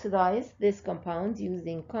we oxidize this compound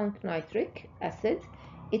using conc nitric acid,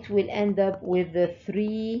 it will end up with the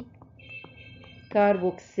 3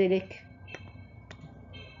 carboxylic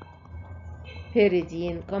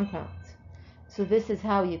pyridine compound. So this is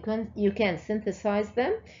how you can synthesize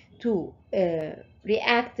them. To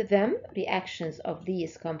react them, reactions of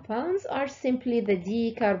these compounds are simply the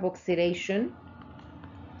decarboxylation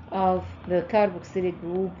of the carboxylic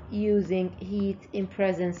group using heat in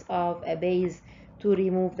presence of a base to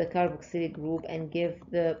remove the carboxylic group and give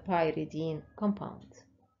the pyridine compound.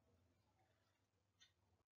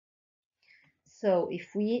 So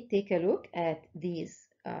if we take a look at these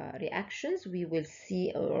reactions, we will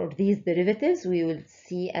see, or these derivatives, we will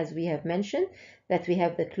see, as we have mentioned, that we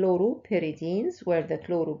have the chloropyridines, where the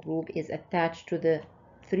chloro group is attached to the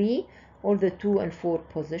 3 or the 2 and 4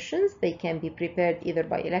 positions. They can be prepared either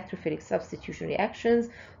by electrophilic substitution reactions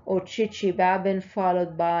or Chichi-Babin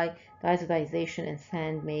followed by diazotization and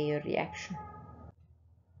Sand-Meyer reaction.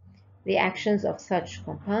 Reactions of such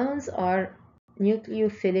compounds are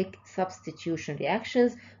nucleophilic substitution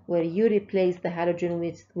reactions, where you replace the halogen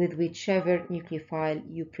with whichever nucleophile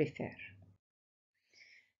you prefer.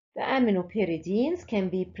 The aminopyridines can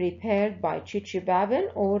be prepared by Chichi-Babin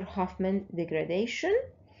or Hofmann degradation.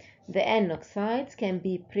 The N-oxides can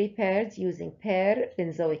be prepared using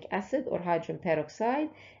per-benzoic acid or hydrogen peroxide,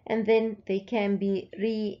 and then they can be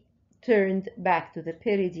returned back to the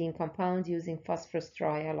pyridine compound using phosphorus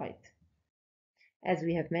trihalide. As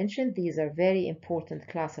we have mentioned, these are very important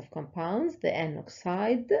class of compounds, the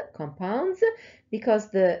N-oxide compounds,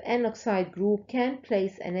 because the N-oxide group can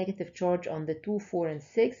place a negative charge on the 2, 4, and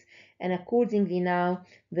 6, and accordingly now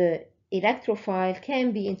the electrophile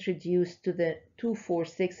can be introduced to the 2, 4,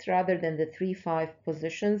 6 rather than the 3, 5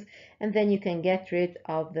 positions, and then you can get rid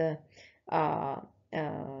of the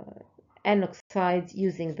N-oxides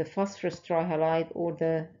using the phosphorus trihalide or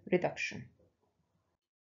the reduction.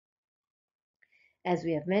 As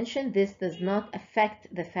we have mentioned, this does not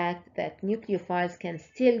affect the fact that nucleophiles can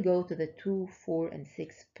still go to the 2, 4, and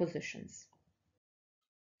 6 positions.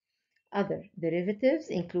 Other derivatives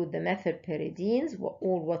include the methylpyridines,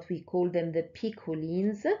 or what we call them the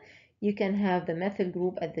picolines. You can have the methyl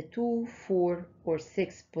group at the 2, 4, or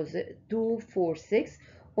 6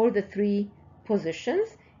 or the 3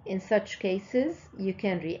 positions. In such cases, you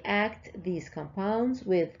can react these compounds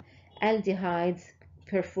with aldehydes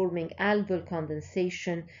performing aldol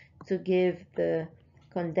condensation to give the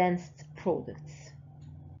condensed products.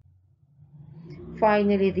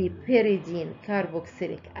 Finally, the pyridine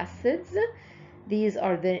carboxylic acids. These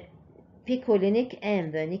are the picolinic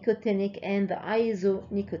and the nicotinic and the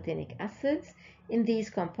isonicotinic acids. In these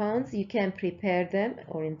compounds, you can prepare them,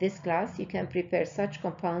 or in this class, you can prepare such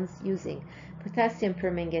compounds using potassium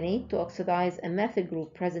permanganate to oxidize a methyl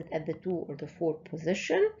group present at the 2 or the 4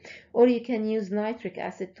 position, or you can use nitric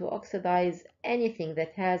acid to oxidize anything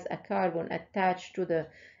that has a carbon attached to the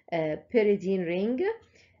pyridine ring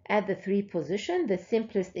at the 3 position. The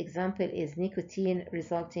simplest example is nicotine,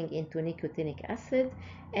 resulting into nicotinic acid,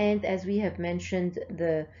 and as we have mentioned,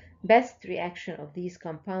 the best reaction of these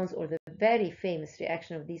compounds, or the very famous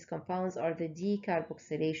reaction of these compounds, are the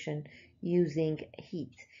decarboxylation using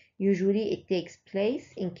heat. Usually it takes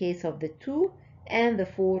place in case of the 2 and the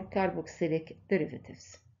 4 carboxylic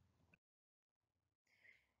derivatives.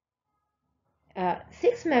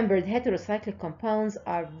 Six-membered heterocyclic compounds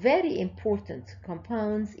are very important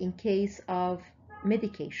compounds in case of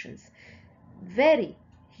medications. Very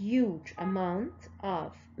huge amount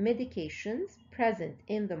of medications present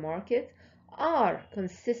in the market are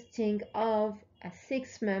consisting of a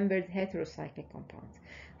six-membered heterocyclic compound.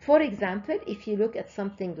 For example, if you look at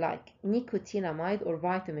something like nicotinamide or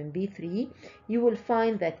vitamin B3, you will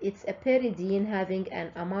find that it's a pyridine having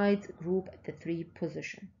an amide group at the 3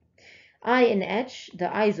 position. INH, the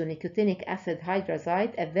isonicotinic acid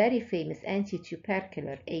hydrazide, a very famous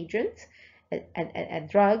antitubercular agent, a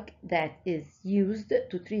drug that is used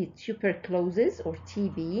to treat tuberculosis or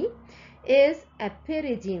TB, is a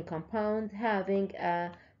pyridine compound having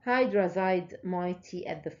a hydrazide moiety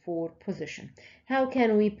at the 4 position. How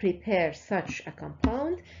can we prepare such a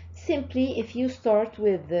compound? Simply, if you start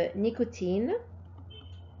with the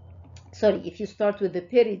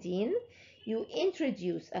pyridine, you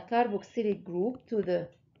introduce a carboxylic group to the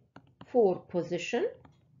 4 position.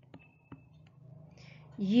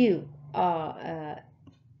 You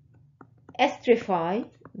esterify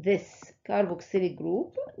this carboxylic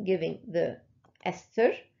group, giving the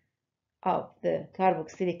ester of the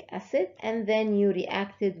carboxylic acid, and then you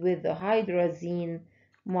reacted with the hydrazine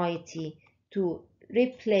moiety to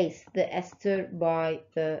replace the ester by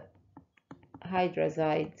the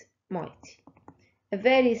hydrazide moiety. A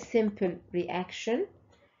very simple reaction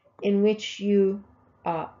in which you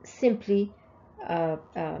simply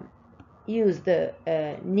use the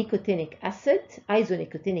isonicotinic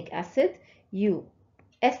acid, you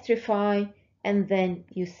esterify, and then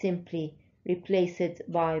you simply replace it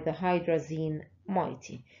by the hydrazine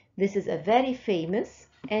moiety. This is a very famous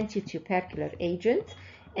antitubercular agent,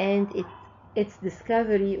 and its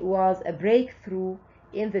discovery was a breakthrough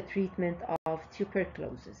in the treatment of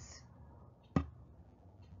tuberculosis.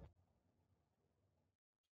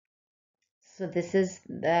 So this is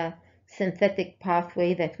the synthetic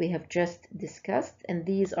pathway that we have just discussed, and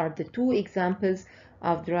these are the 2 examples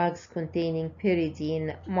of drugs containing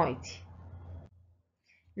pyridine moiety.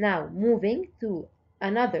 Now moving to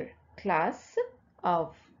another class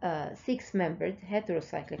of 6-membered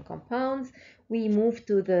heterocyclic compounds, we move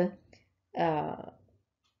to the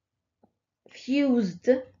fused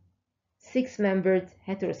 6-membered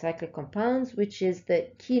heterocyclic compounds, which is the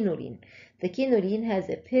quinoline. The quinoline has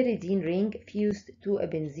a pyridine ring fused to a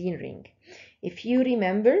benzene ring. If you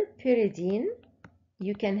remember pyridine,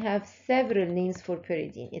 you can have several names for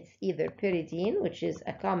pyridine. It's either pyridine, which is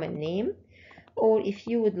a common name, or if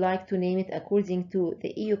you would like to name it according to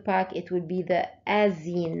the EUPAC, it would be the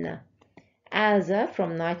azine. Aza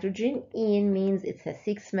from nitrogen, ene means it's a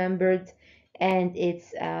 6-membered, and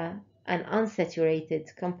it's an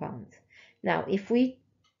unsaturated compound. Now, if we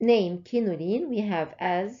name quinoline, we have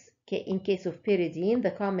as, in case of pyridine, the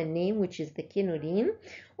common name, which is the quinoline,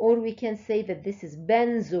 or we can say that this is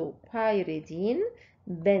benzopyridine,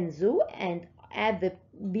 benzo, and add the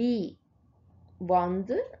B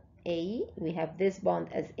bond, A, we have this bond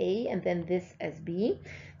as A, and then this as B.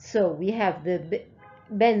 So we have the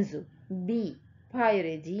benzo B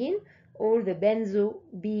pyridine, or the benzo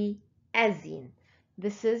B azine.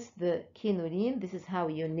 This is the quinoline. This is how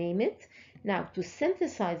you name it. Now, to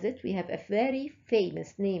synthesize it, we have a very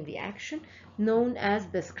famous name reaction known as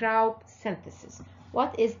the Scraup synthesis.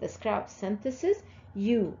 What is the Scraup synthesis?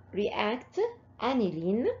 You react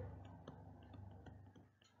aniline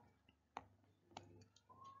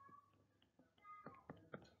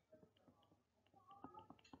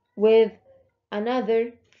with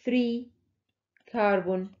another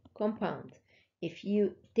 3-carbon compound. If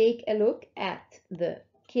you take a look at the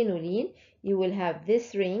quinoline, you will have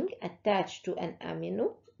this ring attached to an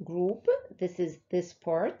amino group. This is this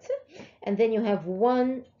part, and then you have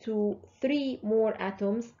 1, 2, 3 more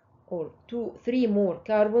atoms, or 2, 3 more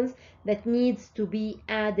carbons that needs to be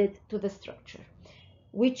added to the structure.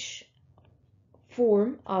 Which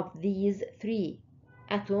form of these 3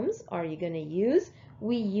 atoms are you going to use?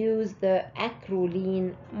 We use the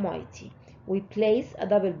acrolein moiety. We place a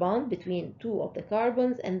double bond between 2 of the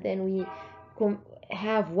carbons, and then we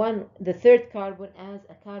have the 3rd carbon as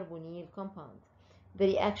a carbonyl compound. The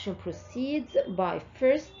reaction proceeds by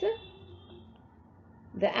first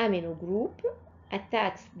the amino group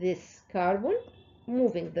attacks this carbon,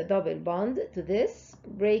 moving the double bond to this,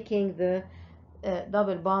 breaking the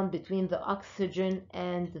double bond between the oxygen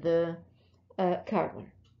and the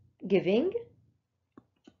carbon, giving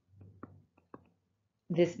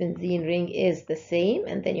this benzene ring is the same,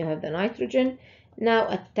 and then you have the nitrogen now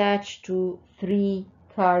attached to 3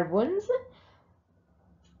 carbons,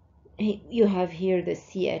 you have here the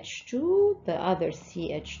CH2, the other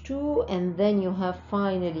CH2, and then you have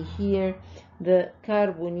finally here the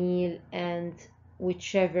carbonyl and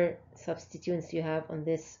whichever substituents you have on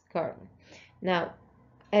this carbon. Now,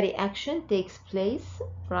 a reaction takes place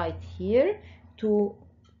right here to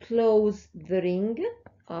close the ring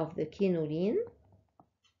of the quinoline,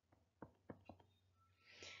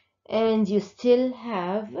 and you still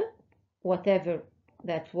have whatever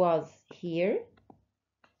that was here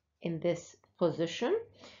in this position,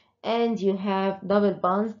 and you have double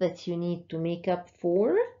bonds that you need to make up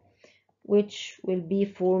for, which will be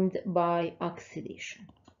formed by oxidation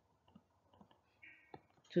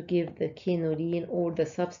to give the quinoline or the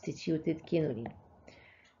substituted quinoline.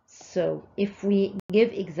 So if we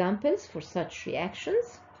give examples for such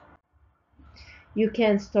reactions, you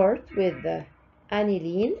can start with the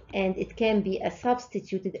aniline, and it can be a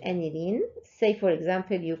substituted aniline. Say, for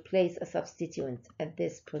example, you place a substituent at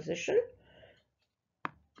this position.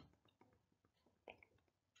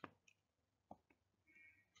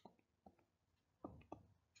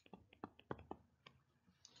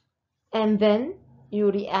 And then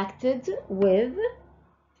you reacted with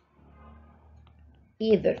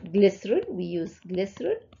either glycerol, we use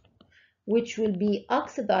glycerol, which will be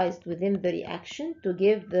oxidized within the reaction to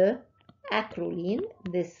give the acrolein.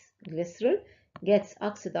 This glycerol gets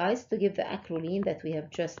oxidized to give the acrolein that we have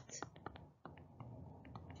just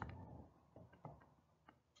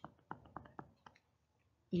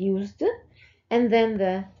used, and then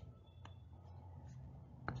the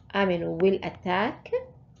amino will attack,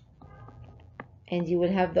 and you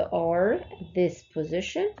will have the R at this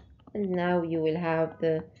position, and now you will have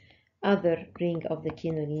the other ring of the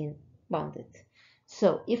quinoline bonded.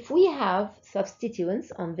 So if we have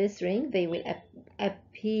substituents on this ring, they will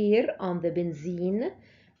appear on the benzene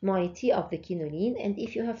moiety of the quinoline, and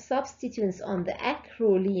if you have substituents on the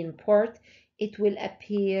acrolein part, it will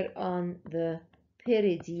appear on the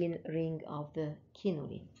pyridine ring of the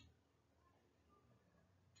quinoline.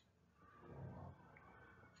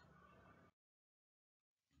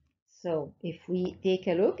 So if we take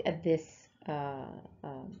a look at this at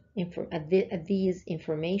these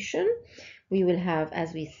information, we will have,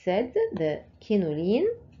 as we said, the quinoline.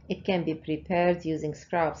 It can be prepared using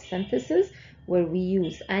Scrap synthesis, where we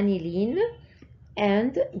use aniline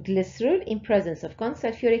and glycerol in presence of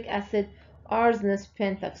consulfuric acid, arsenic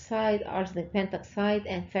pentoxide,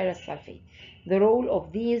 and ferrous sulfate. The role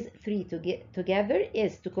of these three together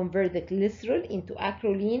is to convert the glycerol into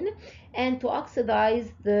acrolein and to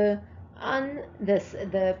oxidize the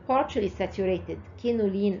partially saturated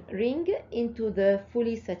quinoline ring into the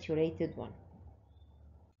fully saturated one.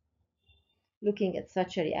 Looking at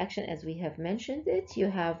such a reaction as we have mentioned it,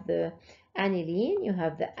 you have the aniline, you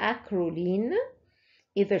have the acrolein,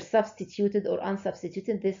 either substituted or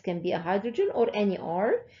unsubstituted. This can be a hydrogen or any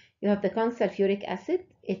R. You have the consulfuric acid.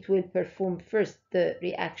 It will perform first the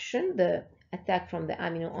reaction, the attack from the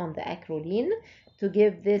amino on the acrolein to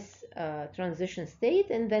give this transition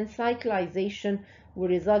state, and then cyclization will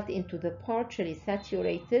result into the partially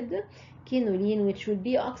saturated quinoline, which will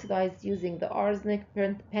be oxidized using the arsenic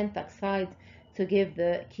pentoxide to give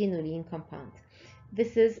the quinoline compound.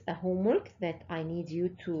 This is a homework that I need you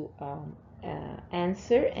to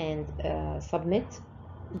answer and submit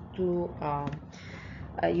to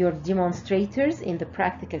your demonstrators in the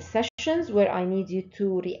practical sessions, where I need you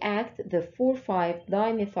to react the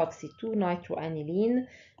 4,5-dimethoxy-2-nitroaniline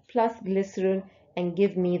plus glycerol and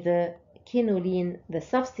give me the quinoline, the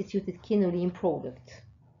substituted quinoline product.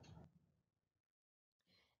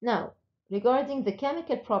 Now, regarding the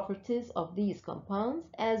chemical properties of these compounds,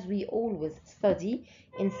 as we always study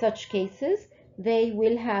in such cases, they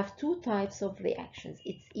will have two types of reactions.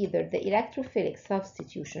 It's either the electrophilic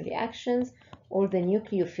substitution reactions or the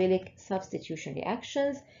nucleophilic substitution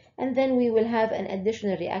reactions, and then we will have an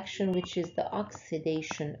additional reaction, which is the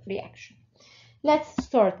oxidation reaction. Let's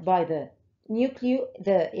start by the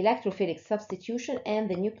electrophilic substitution and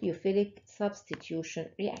the nucleophilic substitution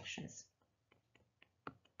reactions.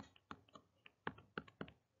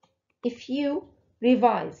 If you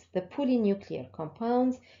revise the polynuclear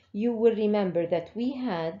compounds, you will remember that we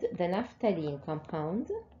had the naphthalene compound,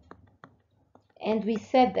 and we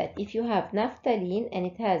said that if you have naphthalene and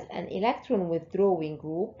it has an electron withdrawing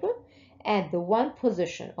group at the one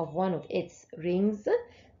position of one of its rings,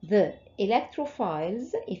 the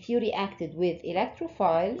electrophiles, if you reacted with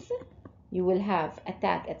electrophiles, you will have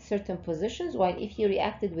attack at certain positions, while if you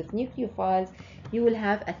reacted with nucleophiles, you will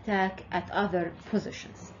have attack at other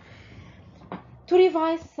positions. To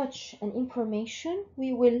revise such an information,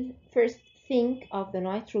 we will first think of the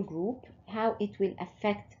nitro group, how it will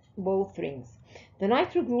affect both rings. The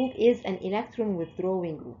nitro group is an electron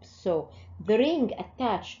withdrawing group. So the ring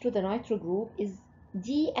attached to the nitro group is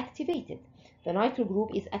deactivated. The nitro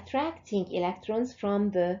group is attracting electrons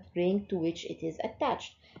from the ring to which it is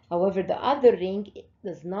attached. However, the other ring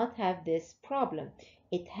does not have this problem.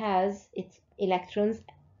 It has its electrons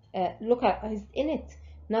localized in it.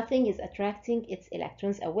 Nothing is attracting its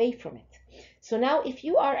electrons away from it. So now if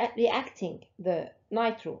you are reacting the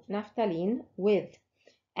nitronaphthalene with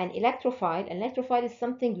an electrophile is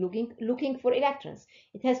something looking for electrons.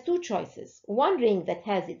 It has two choices. One ring that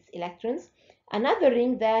has its electrons, another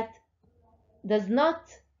ring that does not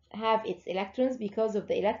have its electrons because of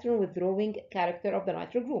the electron withdrawing character of the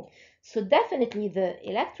nitro group. So definitely the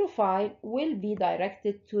electrophile will be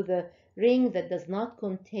directed to the ring that does not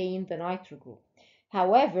contain the nitro group.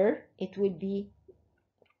 However, if we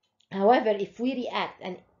react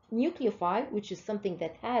an nucleophile, which is something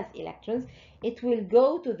that has electrons, it will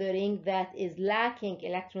go to the ring that is lacking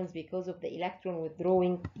electrons because of the electron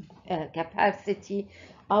withdrawing capacity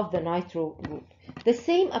of the nitro group. The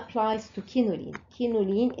same applies to quinoline.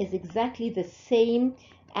 Quinoline is exactly the same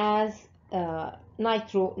as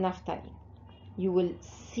nitronaphthalene. You will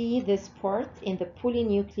see this part in the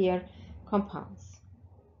polynuclear compounds.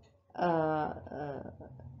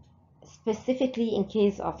 Specifically in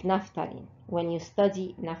case of naphthalene, when you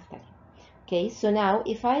study naphthalene. Okay, so now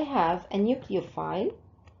if I have a nucleophile,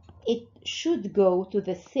 it should go to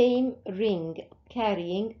the same ring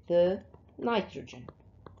carrying the nitrogen.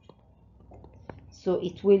 So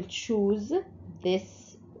it will choose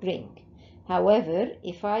this ring. However,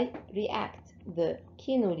 if I react the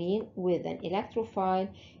quinoline with an electrophile,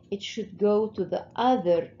 it should go to the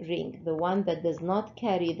other ring, the one that does not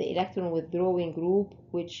carry the electron withdrawing group,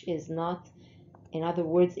 which is not, in other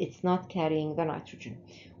words, it's not carrying the nitrogen.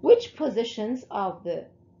 Which positions of the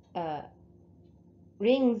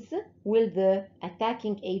rings will the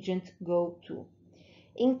attacking agent go to?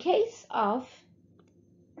 In case of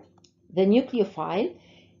the nucleophile,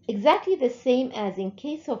 exactly the same as in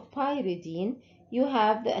case of pyridine, you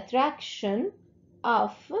have the attraction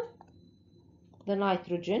of the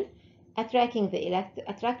nitrogen, attracting the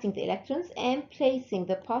electrons and placing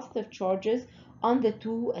the positive charges on the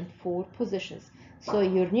 2 and 4 positions. So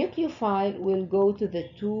your nucleophile will go to the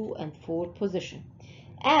 2 and 4 position.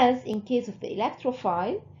 As in case of the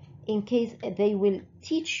electrophile, in case they will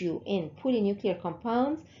teach you in polynuclear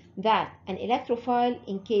compounds that an electrophile,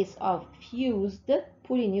 in case of fused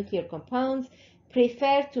polynuclear compounds,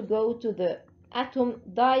 prefer to go to the atom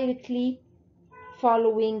directly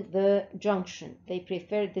following the junction. They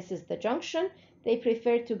prefer, this is the junction, they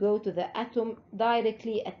prefer to go to the atom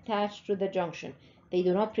directly attached to the junction. They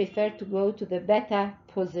do not prefer to go to the beta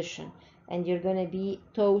position. And you're going to be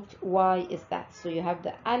taught why is that. So you have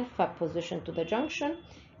the alpha position to the junction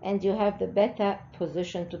and you have the beta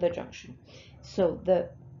position to the junction. So the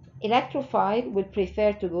electrophile will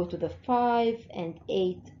prefer to go to the 5 and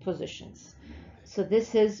 8 positions. So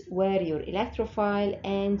this is where your electrophile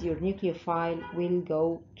and your nucleophile will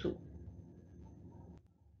go to.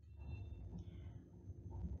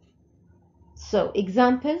 So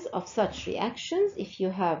examples of such reactions, if you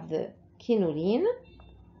have the quinoline,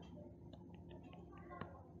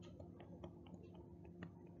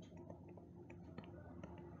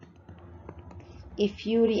 if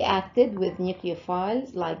you reacted with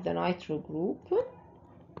nucleophiles like the nitro group,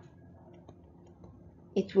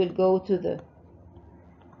 it will go to the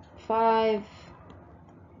 5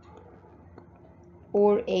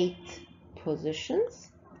 or 8 positions.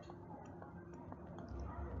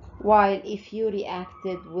 While if you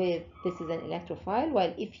reacted with, this is an electrophile,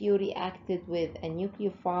 while if you reacted with a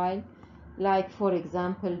nucleophile, like for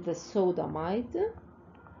example the sodamide,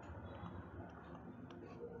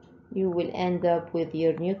 you will end up with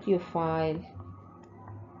your nucleophile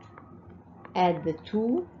at the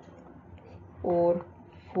 2 or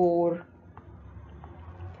 4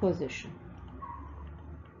 position.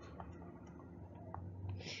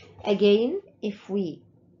 Again, if we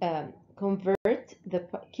convert the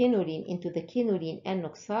quinoline into the quinoline N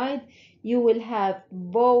oxide, you will have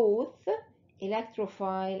both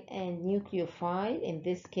electrophile and nucleophile, in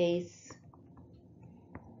this case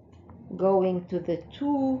going to the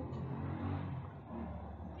 2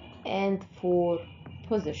 and 4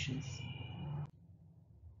 positions.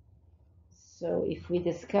 So if we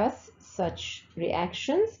discuss such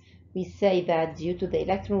reactions, we say that due to the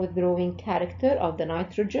electron withdrawing character of the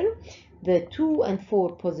nitrogen, the 2 and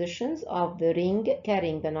 4 positions of the ring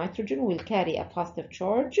carrying the nitrogen will carry a positive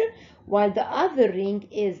charge, while the other ring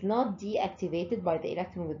is not deactivated by the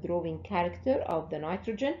electron withdrawing character of the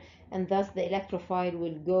nitrogen, and thus the electrophile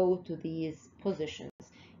will go to these positions.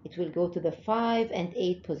 It will go to the 5 and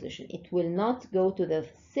 8 position. It will not go to the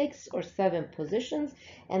 6 or 7 positions,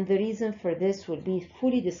 and the reason for this will be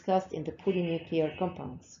fully discussed in the polynuclear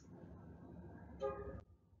compounds.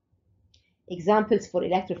 Examples for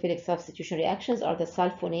electrophilic substitution reactions are the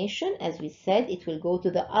sulfonation. As we said, it will go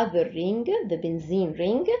to the other ring, the benzene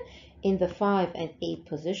ring, in the 5 and 8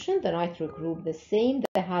 position. The nitro group the same,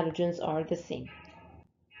 the halogens are the same.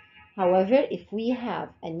 However, if we have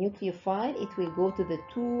a nucleophile, it will go to the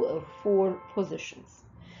 2 or 4 positions.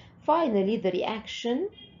 Finally, the reaction,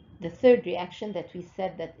 the third reaction that we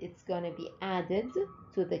said that it's going to be added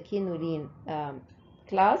to the quinoline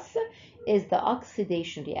class is the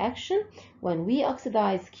oxidation reaction. When we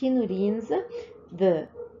oxidize quinolines, the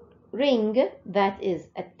ring that is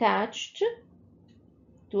attached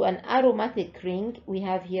to an aromatic ring, we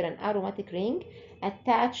have here an aromatic ring,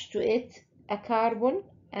 attached to it a carbon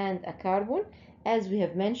and a carbon, as we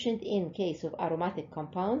have mentioned in case of aromatic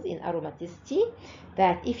compounds in aromaticity,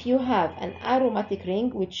 that if you have an aromatic ring,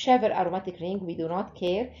 whichever aromatic ring, we do not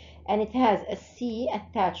care, and it has a C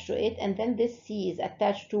attached to it, and then this C is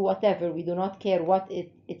attached to whatever, we do not care what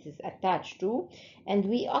it is attached to, and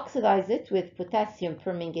we oxidize it with potassium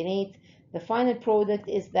permanganate, the final product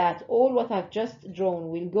is that all what I've just drawn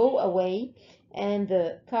will go away, and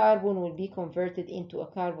the carbon will be converted into a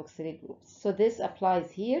carboxylic group. So this applies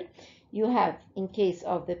here. You have, in case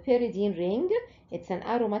of the pyridine ring, it's an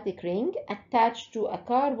aromatic ring attached to a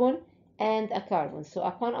carbon and a carbon. So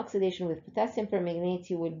upon oxidation with potassium permanganate,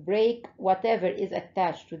 you will break whatever is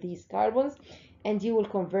attached to these carbons, and you will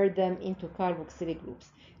convert them into carboxylic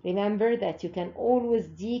groups. Remember that you can always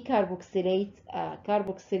decarboxylate a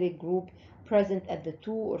carboxylic group present at the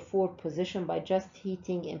 2 or 4 position by just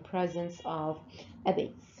heating in presence of a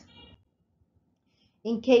base.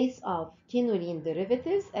 In case of quinoline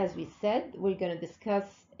derivatives, as we said, we're going to discuss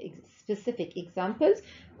specific examples.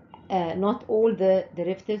 Not all the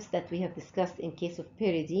derivatives that we have discussed in case of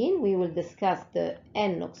pyridine. We will discuss the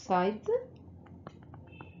N-oxide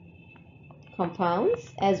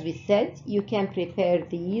compounds. As we said, you can prepare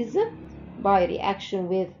these by reaction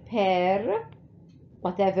with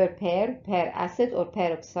whatever pair acid or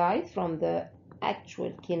peroxide from the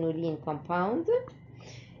actual quinoline compound.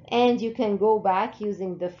 And you can go back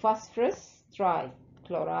using the phosphorus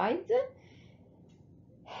trichloride.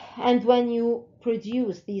 And when you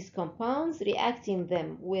produce these compounds, reacting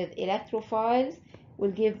them with electrophiles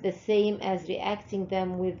will give the same as reacting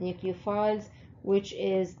them with nucleophiles, which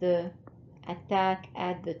is the attack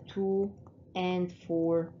at the 2 and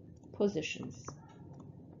 4 positions.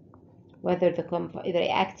 Whether the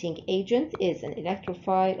reacting agent is an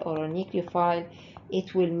electrophile or a nucleophile,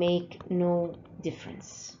 it will make no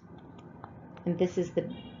difference. And this is the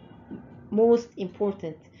most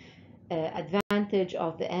important advantage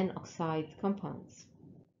of the N-oxide compounds.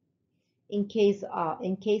 In case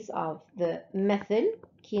of the methyl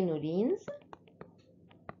quinolines,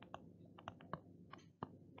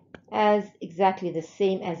 as exactly the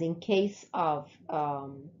same as in case of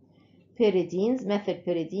pyridines, methyl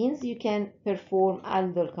pyridines, you can perform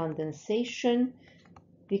aldol condensation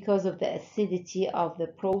because of the acidity of the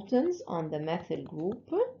protons on the methyl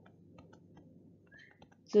group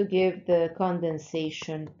to give the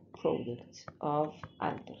condensation product of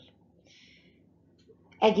aldol.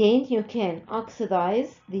 Again, you can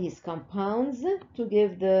oxidize these compounds to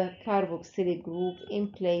give the carboxylic group in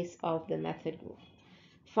place of the methyl group.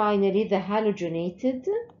 Finally, the halogenated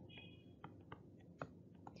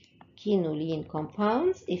quinoline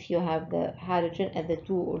compounds, if you have the halogen at the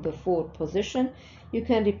 2 or the 4 position, you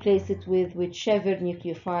can replace it with whichever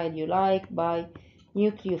nucleophile you like by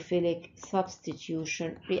nucleophilic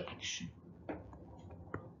substitution reaction.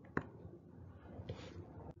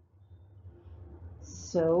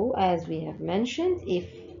 So, as we have mentioned, if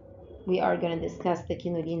we are going to discuss the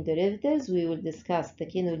quinoline derivatives, we will discuss the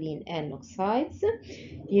quinoline N-oxides.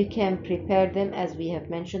 You can prepare them, as we have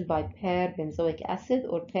mentioned, by pair benzoic acid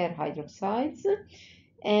or pair hydroxides,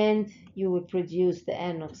 and you will produce the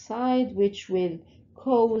N-oxide, which will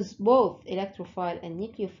cause both electrophile and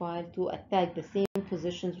nucleophile to attack the same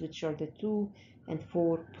positions, which are the 2 and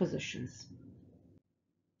 4 positions.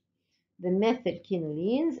 The methyl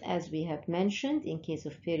quinolines, as we have mentioned in case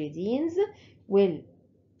of pyridines, will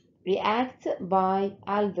react by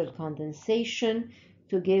aldol condensation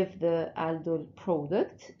to give the aldol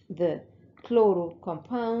product. The chloro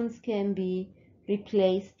compounds can be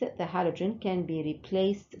replaced, the halogen can be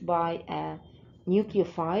replaced by a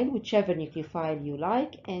nucleophile, whichever nucleophile you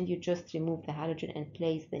like, and you just remove the halogen and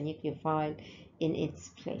place the nucleophile in its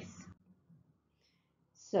place.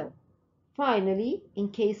 So, finally, in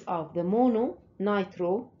case of the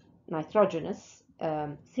nitrogenous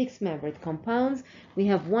six-membered compounds, we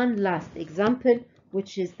have one last example,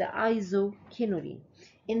 which is the isoquinoline.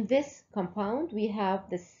 In this compound, we have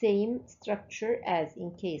the same structure as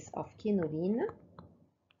in case of quinoline.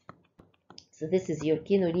 So this is your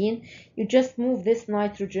quinoline. You just move this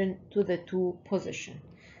nitrogen to the 2 position.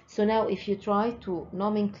 So now if you try to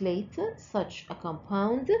nomenclate such a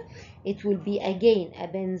compound, it will be again a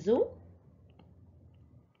benzo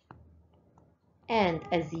and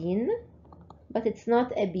a zine, but it's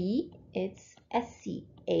not a B, it's a C,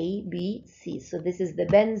 A, B, C. So this is the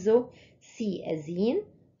benzo C-azine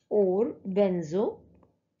or benzo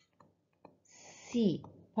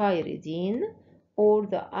C-pyridine or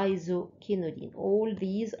the isoquinoline. All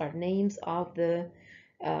these are names of the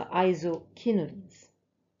isoquinolines.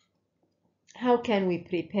 How can we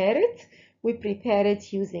prepare it? We prepare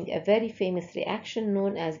it using a very famous reaction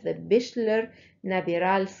known as the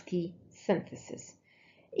Bischler-Nabiralski synthesis.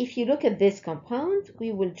 If you look at this compound,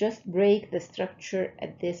 we will just break the structure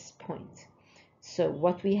at this point. So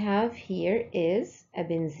what we have here is a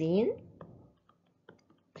benzene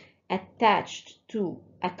attached to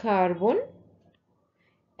a carbon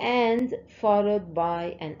and followed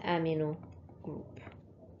by an amino group.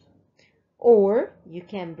 Or you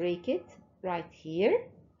can break it right here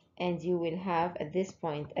and you will have at this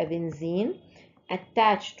point a benzene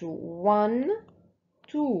attached to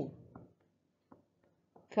 2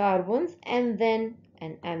 carbons and then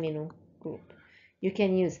an amino group. You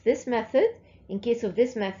can use this method. In case of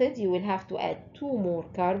this method, you will have to add 2 more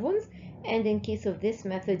carbons, and in case of this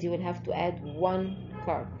method, you will have to add 1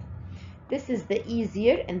 carbon. This is the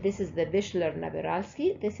easier, and this is the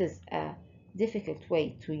Bischler-Nabiralski. This is a difficult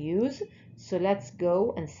way to use, so let's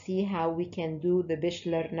go and see how we can do the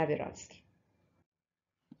Bischler-Nabiralski.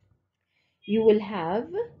 You will have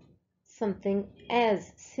something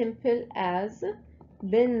as simple as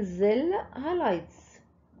benzyl halides.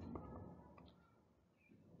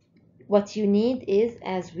 What you need is,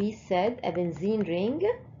 as we said, a benzene ring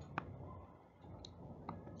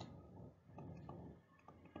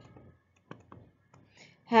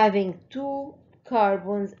having 2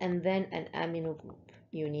 carbons and then an amino group.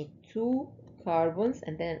 You need 2 carbons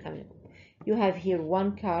and then an amino group. You have here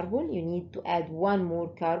 1 carbon. You need to add 1 more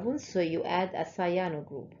carbon, so you add a cyano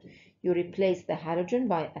group. You replace the halogen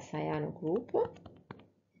by a cyano group.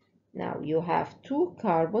 Now you have 2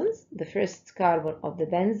 carbons, the first carbon of the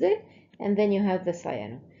benzyl, and then you have the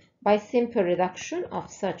cyano. By simple reduction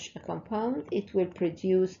of such a compound, it will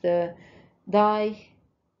produce the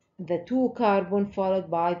 2 carbon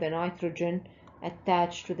followed by the nitrogen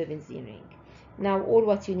attached to the benzene ring. Now all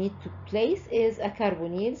what you need to place is a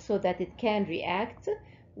carbonyl so that it can react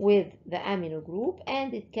with the amino group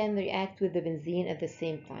and it can react with the benzene at the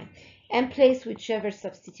same time. And place whichever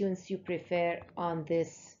substituents you prefer on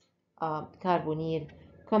this carbonyl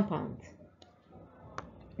compound.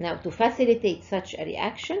 Now to facilitate such a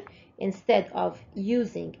reaction, instead of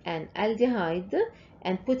using an aldehyde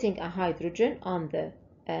and putting a hydrogen on the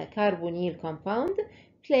carbonyl compound,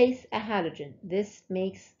 place a halogen. This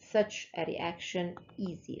makes such a reaction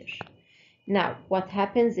easier. Now what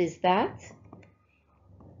happens is that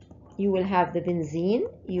you will have the benzene,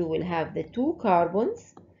 you will have the 2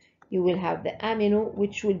 carbons, you will have the amino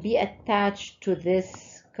which will be attached to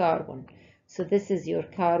this carbon. So this is your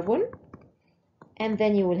carbon, and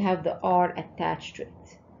then you will have the R attached to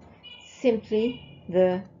it. Simply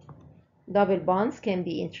the double bonds can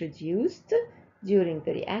be introduced during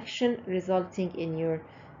the reaction, resulting in your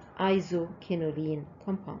isoquinoline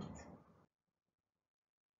compound.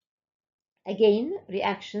 Again,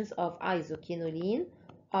 reactions of isoquinoline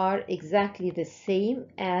are exactly the same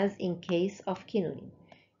as in case of quinoline.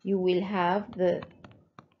 You will have the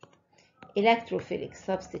electrophilic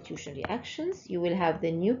substitution reactions, you will have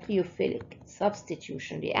the nucleophilic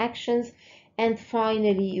substitution reactions, and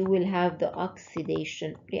finally you will have the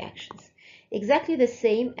oxidation reactions. Exactly the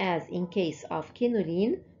same as in case of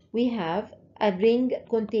quinoline, we have a ring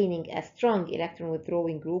containing a strong electron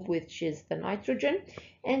withdrawing group, which is the nitrogen,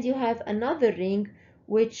 and you have another ring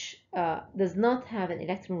which does not have an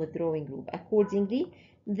electron withdrawing group. Accordingly,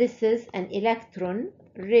 this is an electron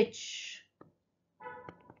rich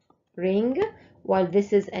ring, while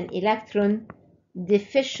this is an electron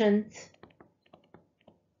deficient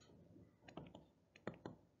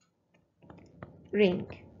ring.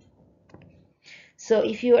 So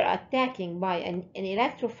if you are attacking by an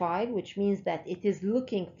electrophile, which means that it is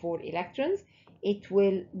looking for electrons, it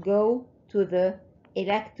will go to the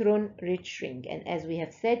electron rich ring, and as we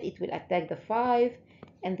have said, it will attack the 5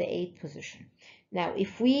 and the 8 position. Now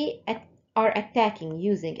if we are attacking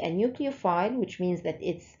using a nucleophile, which means that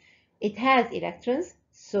it has electrons,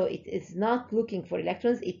 So it is not looking for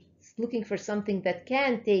electrons, it's looking for something that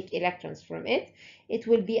can take electrons from it. It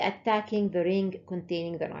will be attacking the ring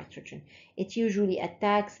containing the nitrogen. It usually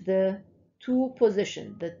attacks the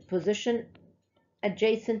the position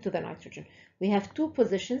adjacent to the nitrogen. We have two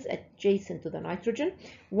positions adjacent to the nitrogen.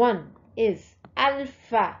 One is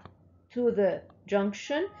alpha to the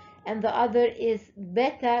junction and the other is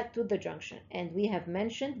beta to the junction. And we have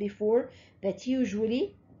mentioned before that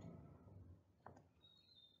usually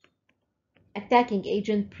attacking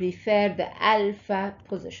agent prefer the alpha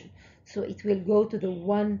position. So it will go to the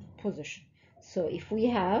 1 position. So if we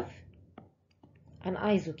have an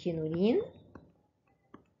isoquinoline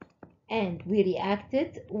and we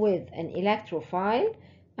reacted with an electrophile,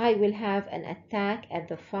 I will have an attack at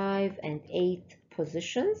the 5 and 8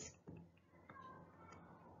 positions.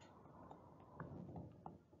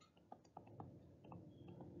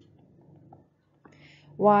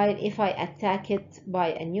 While if I attack it by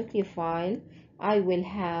a nucleophile, I will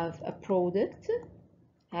have a product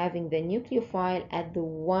having the nucleophile at the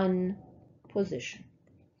 1 position.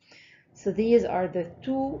 So these are the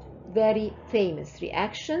two very famous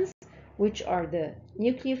reactions, which are the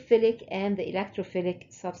nucleophilic and the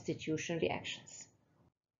electrophilic substitution reactions.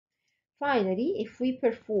 Finally, if we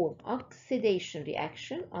perform oxidation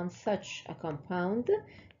reaction on such a compound,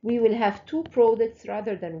 we will have two products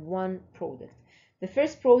rather than one product. The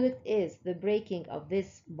first product is the breaking of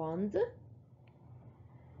this bond,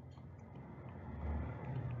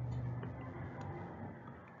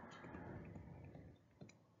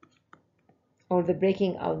 or the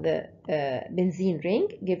breaking of the benzene ring,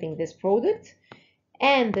 giving this product.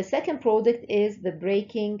 And the second product is the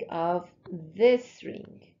breaking of this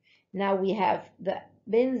ring. Now we have the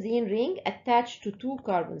benzene ring attached to two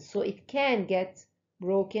carbons, so it can get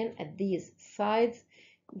broken at these sides,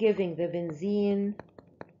 giving the benzene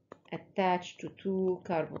attached to two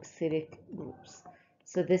carboxylic groups.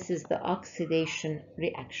 So this is the oxidation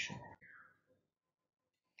reaction.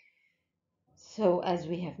 So as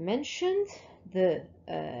we have mentioned, the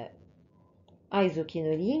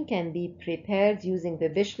isoquinoline can be prepared using the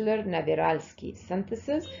Bischler-Nawiralski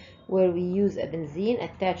synthesis, where we use a benzene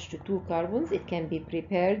attached to two carbons. It can be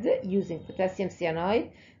prepared using potassium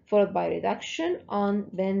cyanide followed by reduction on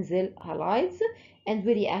benzyl halides, and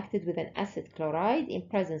we reacted with an acid chloride in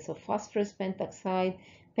presence of phosphorus pentoxide,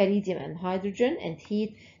 palladium and hydrogen, and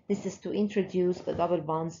heat. This is to introduce the double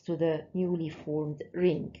bonds to the newly formed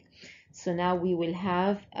ring. So now we will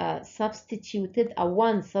have a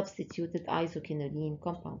one substituted isoquinoline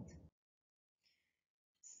compound.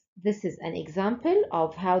 This is an example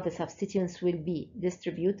of how the substituents will be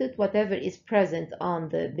distributed. Whatever is present on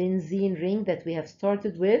the benzene ring that we have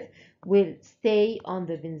started with will stay on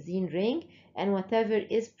the benzene ring, and whatever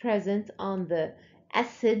is present on the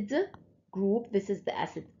acid group, this is the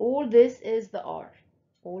acid. All this is the R.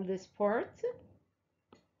 All this part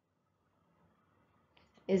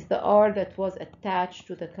is the R that was attached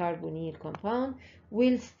to the carbonyl compound,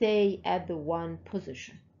 will stay at the 1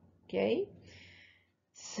 position. Okay?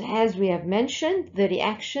 So as we have mentioned, the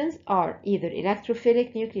reactions are either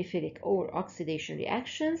electrophilic, nucleophilic, or oxidation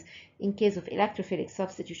reactions. In case of electrophilic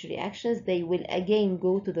substitution reactions, they will again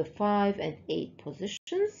go to the 5 and 8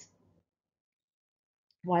 positions,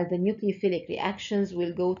 while the nucleophilic reactions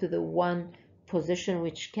will go to the 1 position,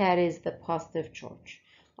 which carries the positive charge.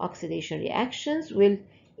 Oxidation reactions will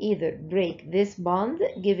either break this bond,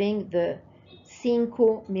 giving the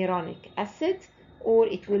 5-myronic acid, or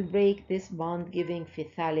it will break this bond, giving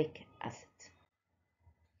phthalic acid.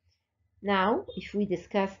 Now, if we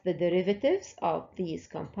discuss the derivatives of these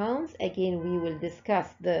compounds, again, we will discuss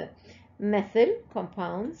the methyl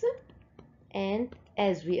compounds, and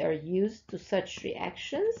as we are used to such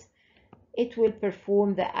reactions, it will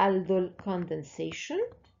perform the aldol condensation,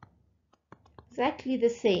 exactly the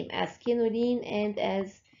same as quinoline and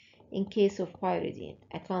as in case of pyridine,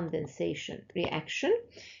 a condensation reaction.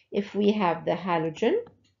 If we have the halogen,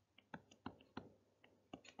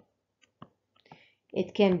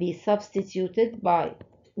 it can be substituted by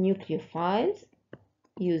nucleophiles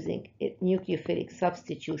using nucleophilic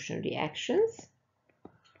substitution reactions.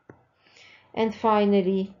 And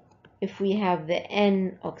finally, if we have the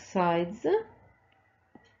N oxides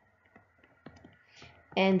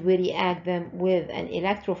and we react them with an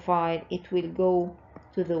electrophile, it will go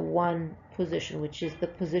to the 1 position, which is the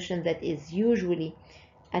position that is usually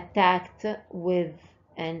attacked with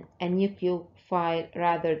a nucleophile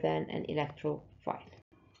rather than an electrophile.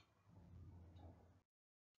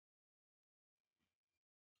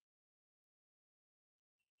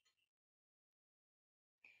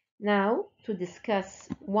 Now, to discuss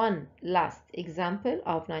one last example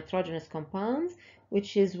of nitrogenous compounds,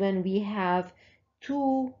 which is when we have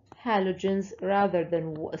two halogens rather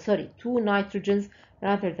than, two nitrogens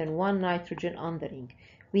rather than one nitrogen on the ring.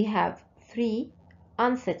 We have three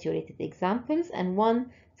unsaturated examples and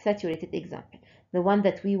one saturated example. The one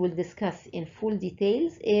that we will discuss in full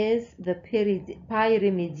details is the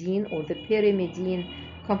pyrimidine or the pyrimidine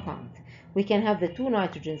compound. We can have the two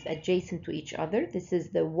nitrogens adjacent to each other. This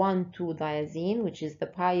is the 1,2-diazine, which is the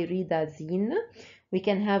pyridazine. We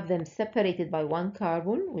can have them separated by one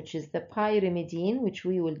carbon, which is the pyrimidine, which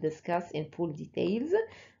we will discuss in full details.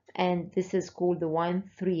 And this is called the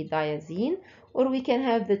 1,3-diazine. Or we can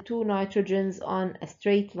have the two nitrogens on a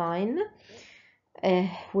straight line,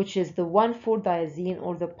 which is the 1,4-diazine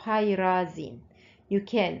or the pyrazine. You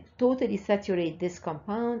can totally saturate this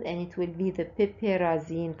compound and it will be the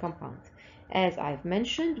piperazine compound. As I've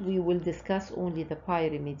mentioned, we will discuss only the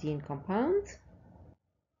pyrimidine compound.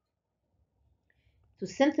 To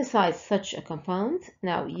synthesize such a compound,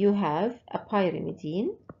 now you have a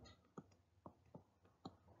pyrimidine.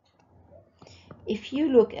 If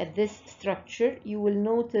you look at this structure, you will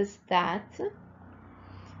notice that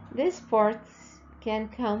this part can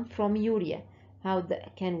come from urea. How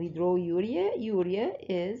can we draw urea? Urea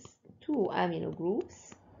is two amino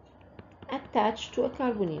groups attached to a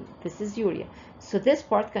carbonyl. This is urea. So this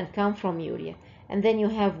part can come from urea. And then you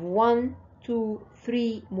have 1, 2,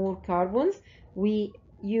 3 more carbons. We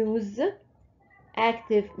use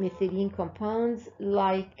active methylene compounds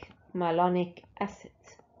like malonic acid.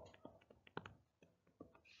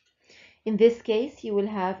 In this case, you will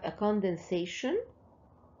have a condensation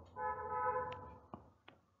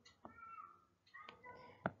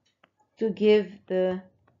to give the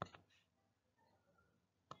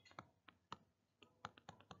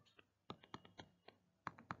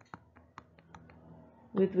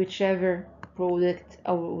with whichever product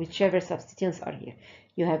or whichever substituents are here.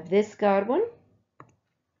 You have this carbon.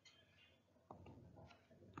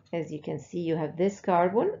 As you can see, you have this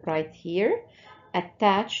carbon right here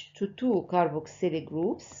attached to two carboxylic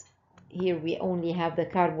groups. Here we only have the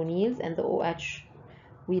carbonyls and the OH.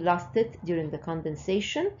 We lost it during the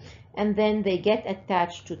condensation. And then they get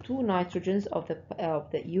attached to two nitrogens of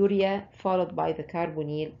the urea followed by the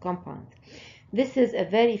carbonyl compound. This is a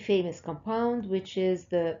very famous compound, which is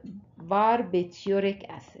the barbituric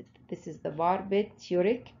acid. This is the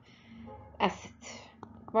barbituric acid.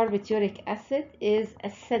 Barbituric acid is a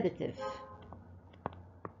sedative.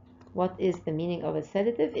 What is the meaning of a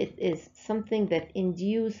sedative? It is something that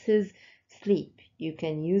induces sleep. You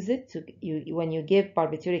can use it when you give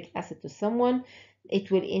barbituric acid to someone, it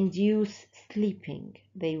will induce sleeping.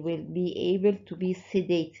 They will be able to be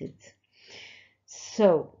sedated.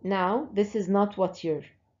 So now this is not what you're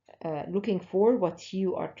looking for. What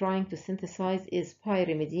you are trying to synthesize is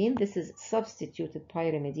pyrimidine. This is substituted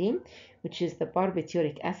pyrimidine, which is the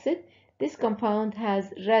barbituric acid. This compound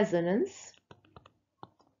has resonance,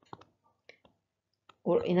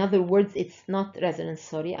 or in other words, it's not resonance.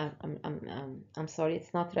 Sorry, I'm sorry.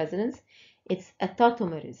 It's not resonance. It's a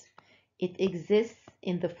tautomerism. It exists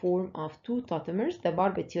in the form of two tautomers, the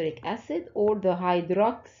barbituric acid or the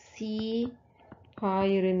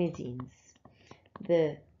hydroxypyrimidines,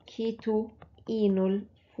 the keto-enol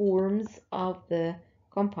forms of the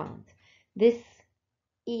compound. This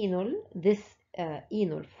enol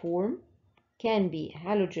form can be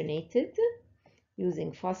halogenated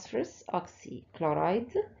using phosphorus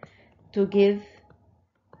oxychloride to give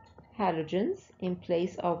halogens in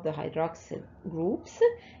place of the hydroxyl groups,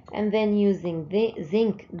 and then using the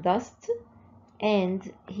zinc dust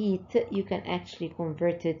and heat you can actually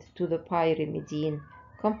convert it to the pyrimidine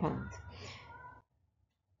compound.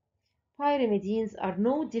 Pyrimidines are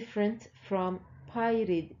no different from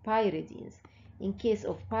pyridines. In case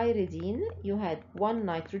of pyridine, you had one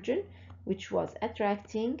nitrogen which was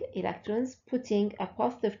attracting electrons, putting a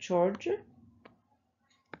positive charge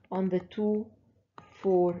on the 2,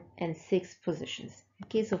 4, and 6 positions. In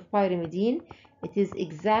case of pyrimidine, it is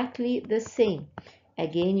exactly the same.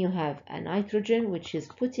 Again, you have a nitrogen which is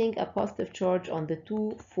putting a positive charge on the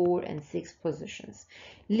 2, 4, and 6 positions,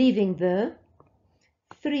 leaving the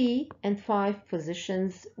 3 and 5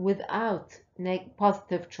 positions without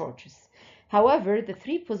positive charges. However, the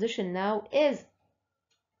 3 position now is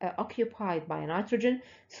occupied by nitrogen,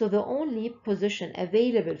 so the only position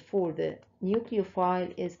available for the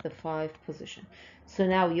nucleophile is the 5 position. So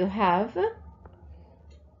now you have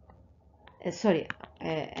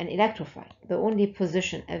an electrophile. The only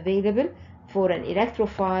position available for an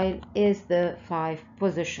electrophile is the 5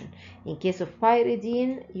 position. In case of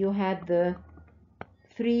pyridine, you had the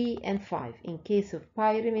 3 and 5. In case of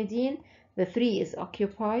pyrimidine, the 3 is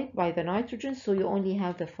occupied by the nitrogen, so you only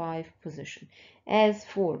have the 5 position. As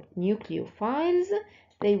for nucleophiles,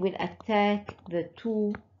 they will attack the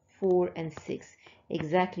 2, 4, and 6,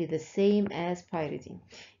 exactly the same as pyridine.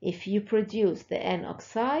 If you produce the N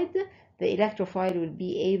oxide, the electrophile will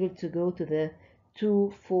be able to go to the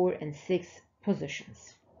 2, 4, and 6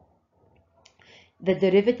 positions. The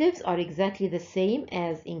derivatives are exactly the same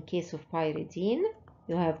as in case of pyridine.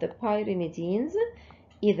 You have the pyrimidines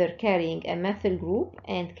either carrying a methyl group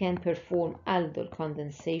and can perform aldol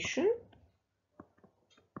condensation,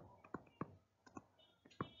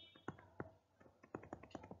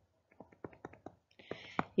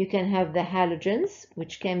 you can have the halogens,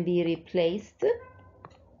 which can be replaced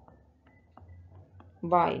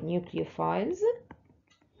by nucleophiles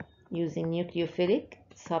using nucleophilic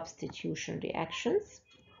substitution reactions.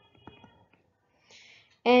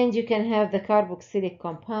 And you can have the carboxylic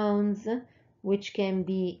compounds, which can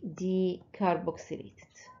be decarboxylated.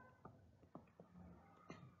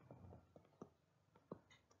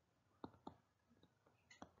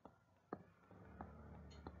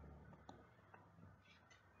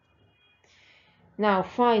 Now,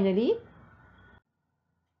 finally,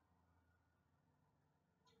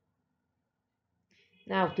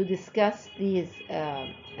 to discuss these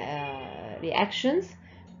reactions,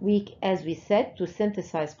 as we said, to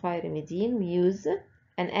synthesize pyrimidine, we use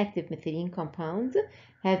an active methylene compound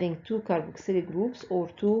having 2 carboxylic groups or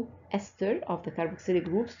 2 ester of the carboxylic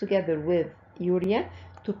groups together with urea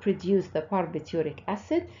to produce the barbituric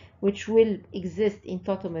acid, which will exist in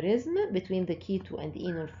tautomerism between the keto and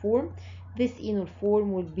enol form. This enol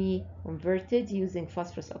form will be converted using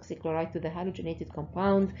phosphorus oxychloride to the halogenated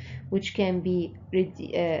compound, which can be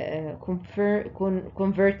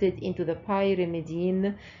converted into the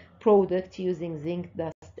pyrimidine product using zinc,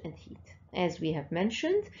 dust, and heat. As we have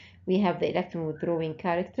mentioned, we have the electron withdrawing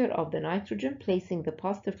character of the nitrogen, placing the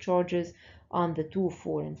positive charges on the 2,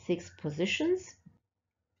 4, and 6 positions,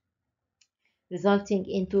 resulting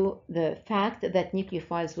into the fact that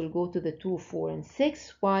nucleophiles will go to the 2, 4, and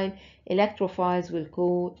 6, while electrophiles will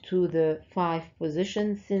go to the 5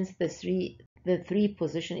 position, since the 3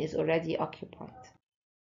 position is already occupied.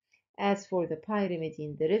 As for the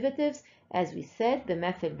pyrimidine derivatives, as we said, the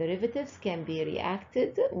methyl derivatives can be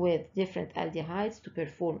reacted with different aldehydes to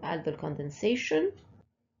perform aldol condensation.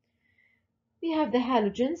 We have the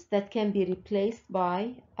halogens that can be replaced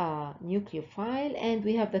by a nucleophile, and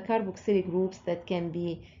we have the carboxylic groups that can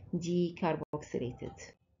be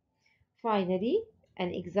decarboxylated. Finally,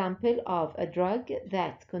 an example of a drug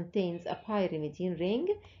that contains a pyrimidine ring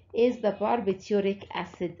is the barbituric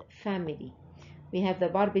acid family. We have the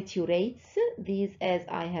barbiturates. These, as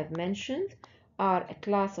I have mentioned, are a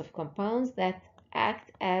class of compounds that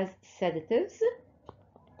act as sedatives.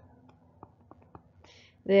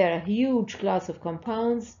 They are a huge class of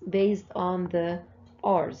compounds based on the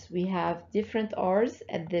R's. We have different R's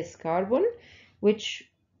at this carbon,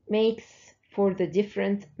 which makes for the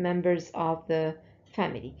different members of the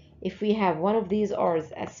family. If we have one of these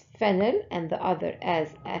R's as phenyl and the other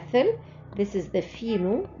as ethyl, this is the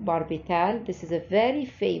phenobarbital. This is a very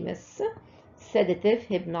famous sedative,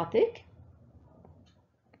 hypnotic.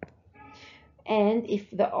 And if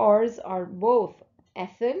the R's are both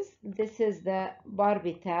ethyls, this is the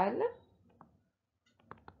barbital.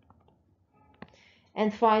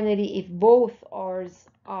 And finally, if both R's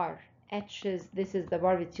are H's, this is the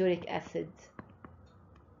barbituric acid,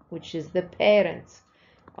 which is the parent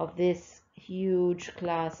of this huge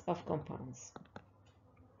class of compounds.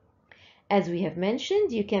 As we have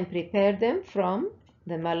mentioned, you can prepare them from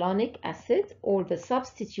the malonic acid or the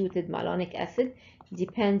substituted malonic acid,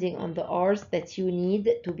 depending on the R's that you need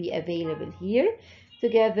to be available here,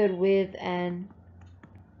 together with a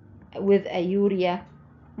urea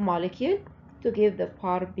molecule to give the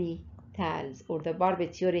barbitals or the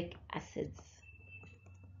barbituric acids.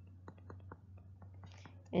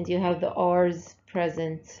 And you have the R's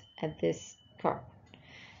present at this carbon.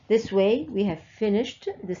 This way, we have finished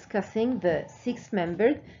discussing the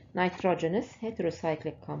 6-membered nitrogenous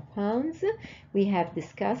heterocyclic compounds. We have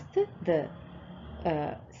discussed the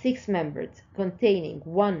 6-membered containing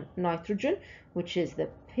 1 nitrogen, which is the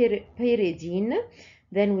pyridine.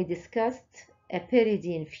 Then we discussed a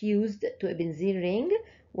pyridine fused to a benzene ring,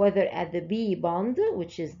 whether at the B bond,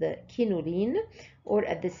 which is the quinoline, or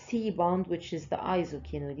at the C bond, which is the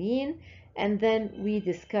isoquinoline. And then we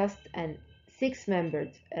discussed an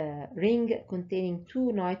 6-membered ring containing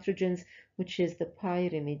 2 nitrogens, which is the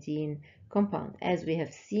pyrimidine compound. As we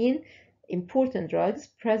have seen, important drugs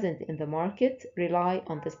present in the market rely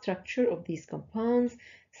on the structure of these compounds,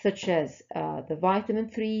 such as the vitamin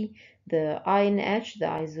 3, the INH, the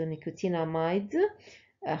isonicotinamide,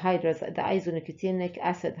 the isonicotinic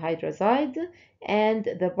acid hydrazide, and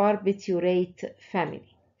the barbiturate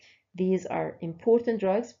family. These are important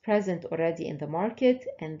drugs present already in the market,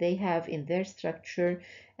 and they have in their structure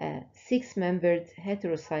 6-membered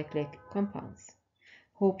heterocyclic compounds.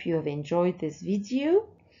 Hope you have enjoyed this video,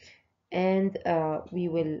 and we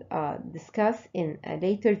will discuss in a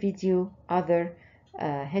later video other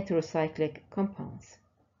heterocyclic compounds.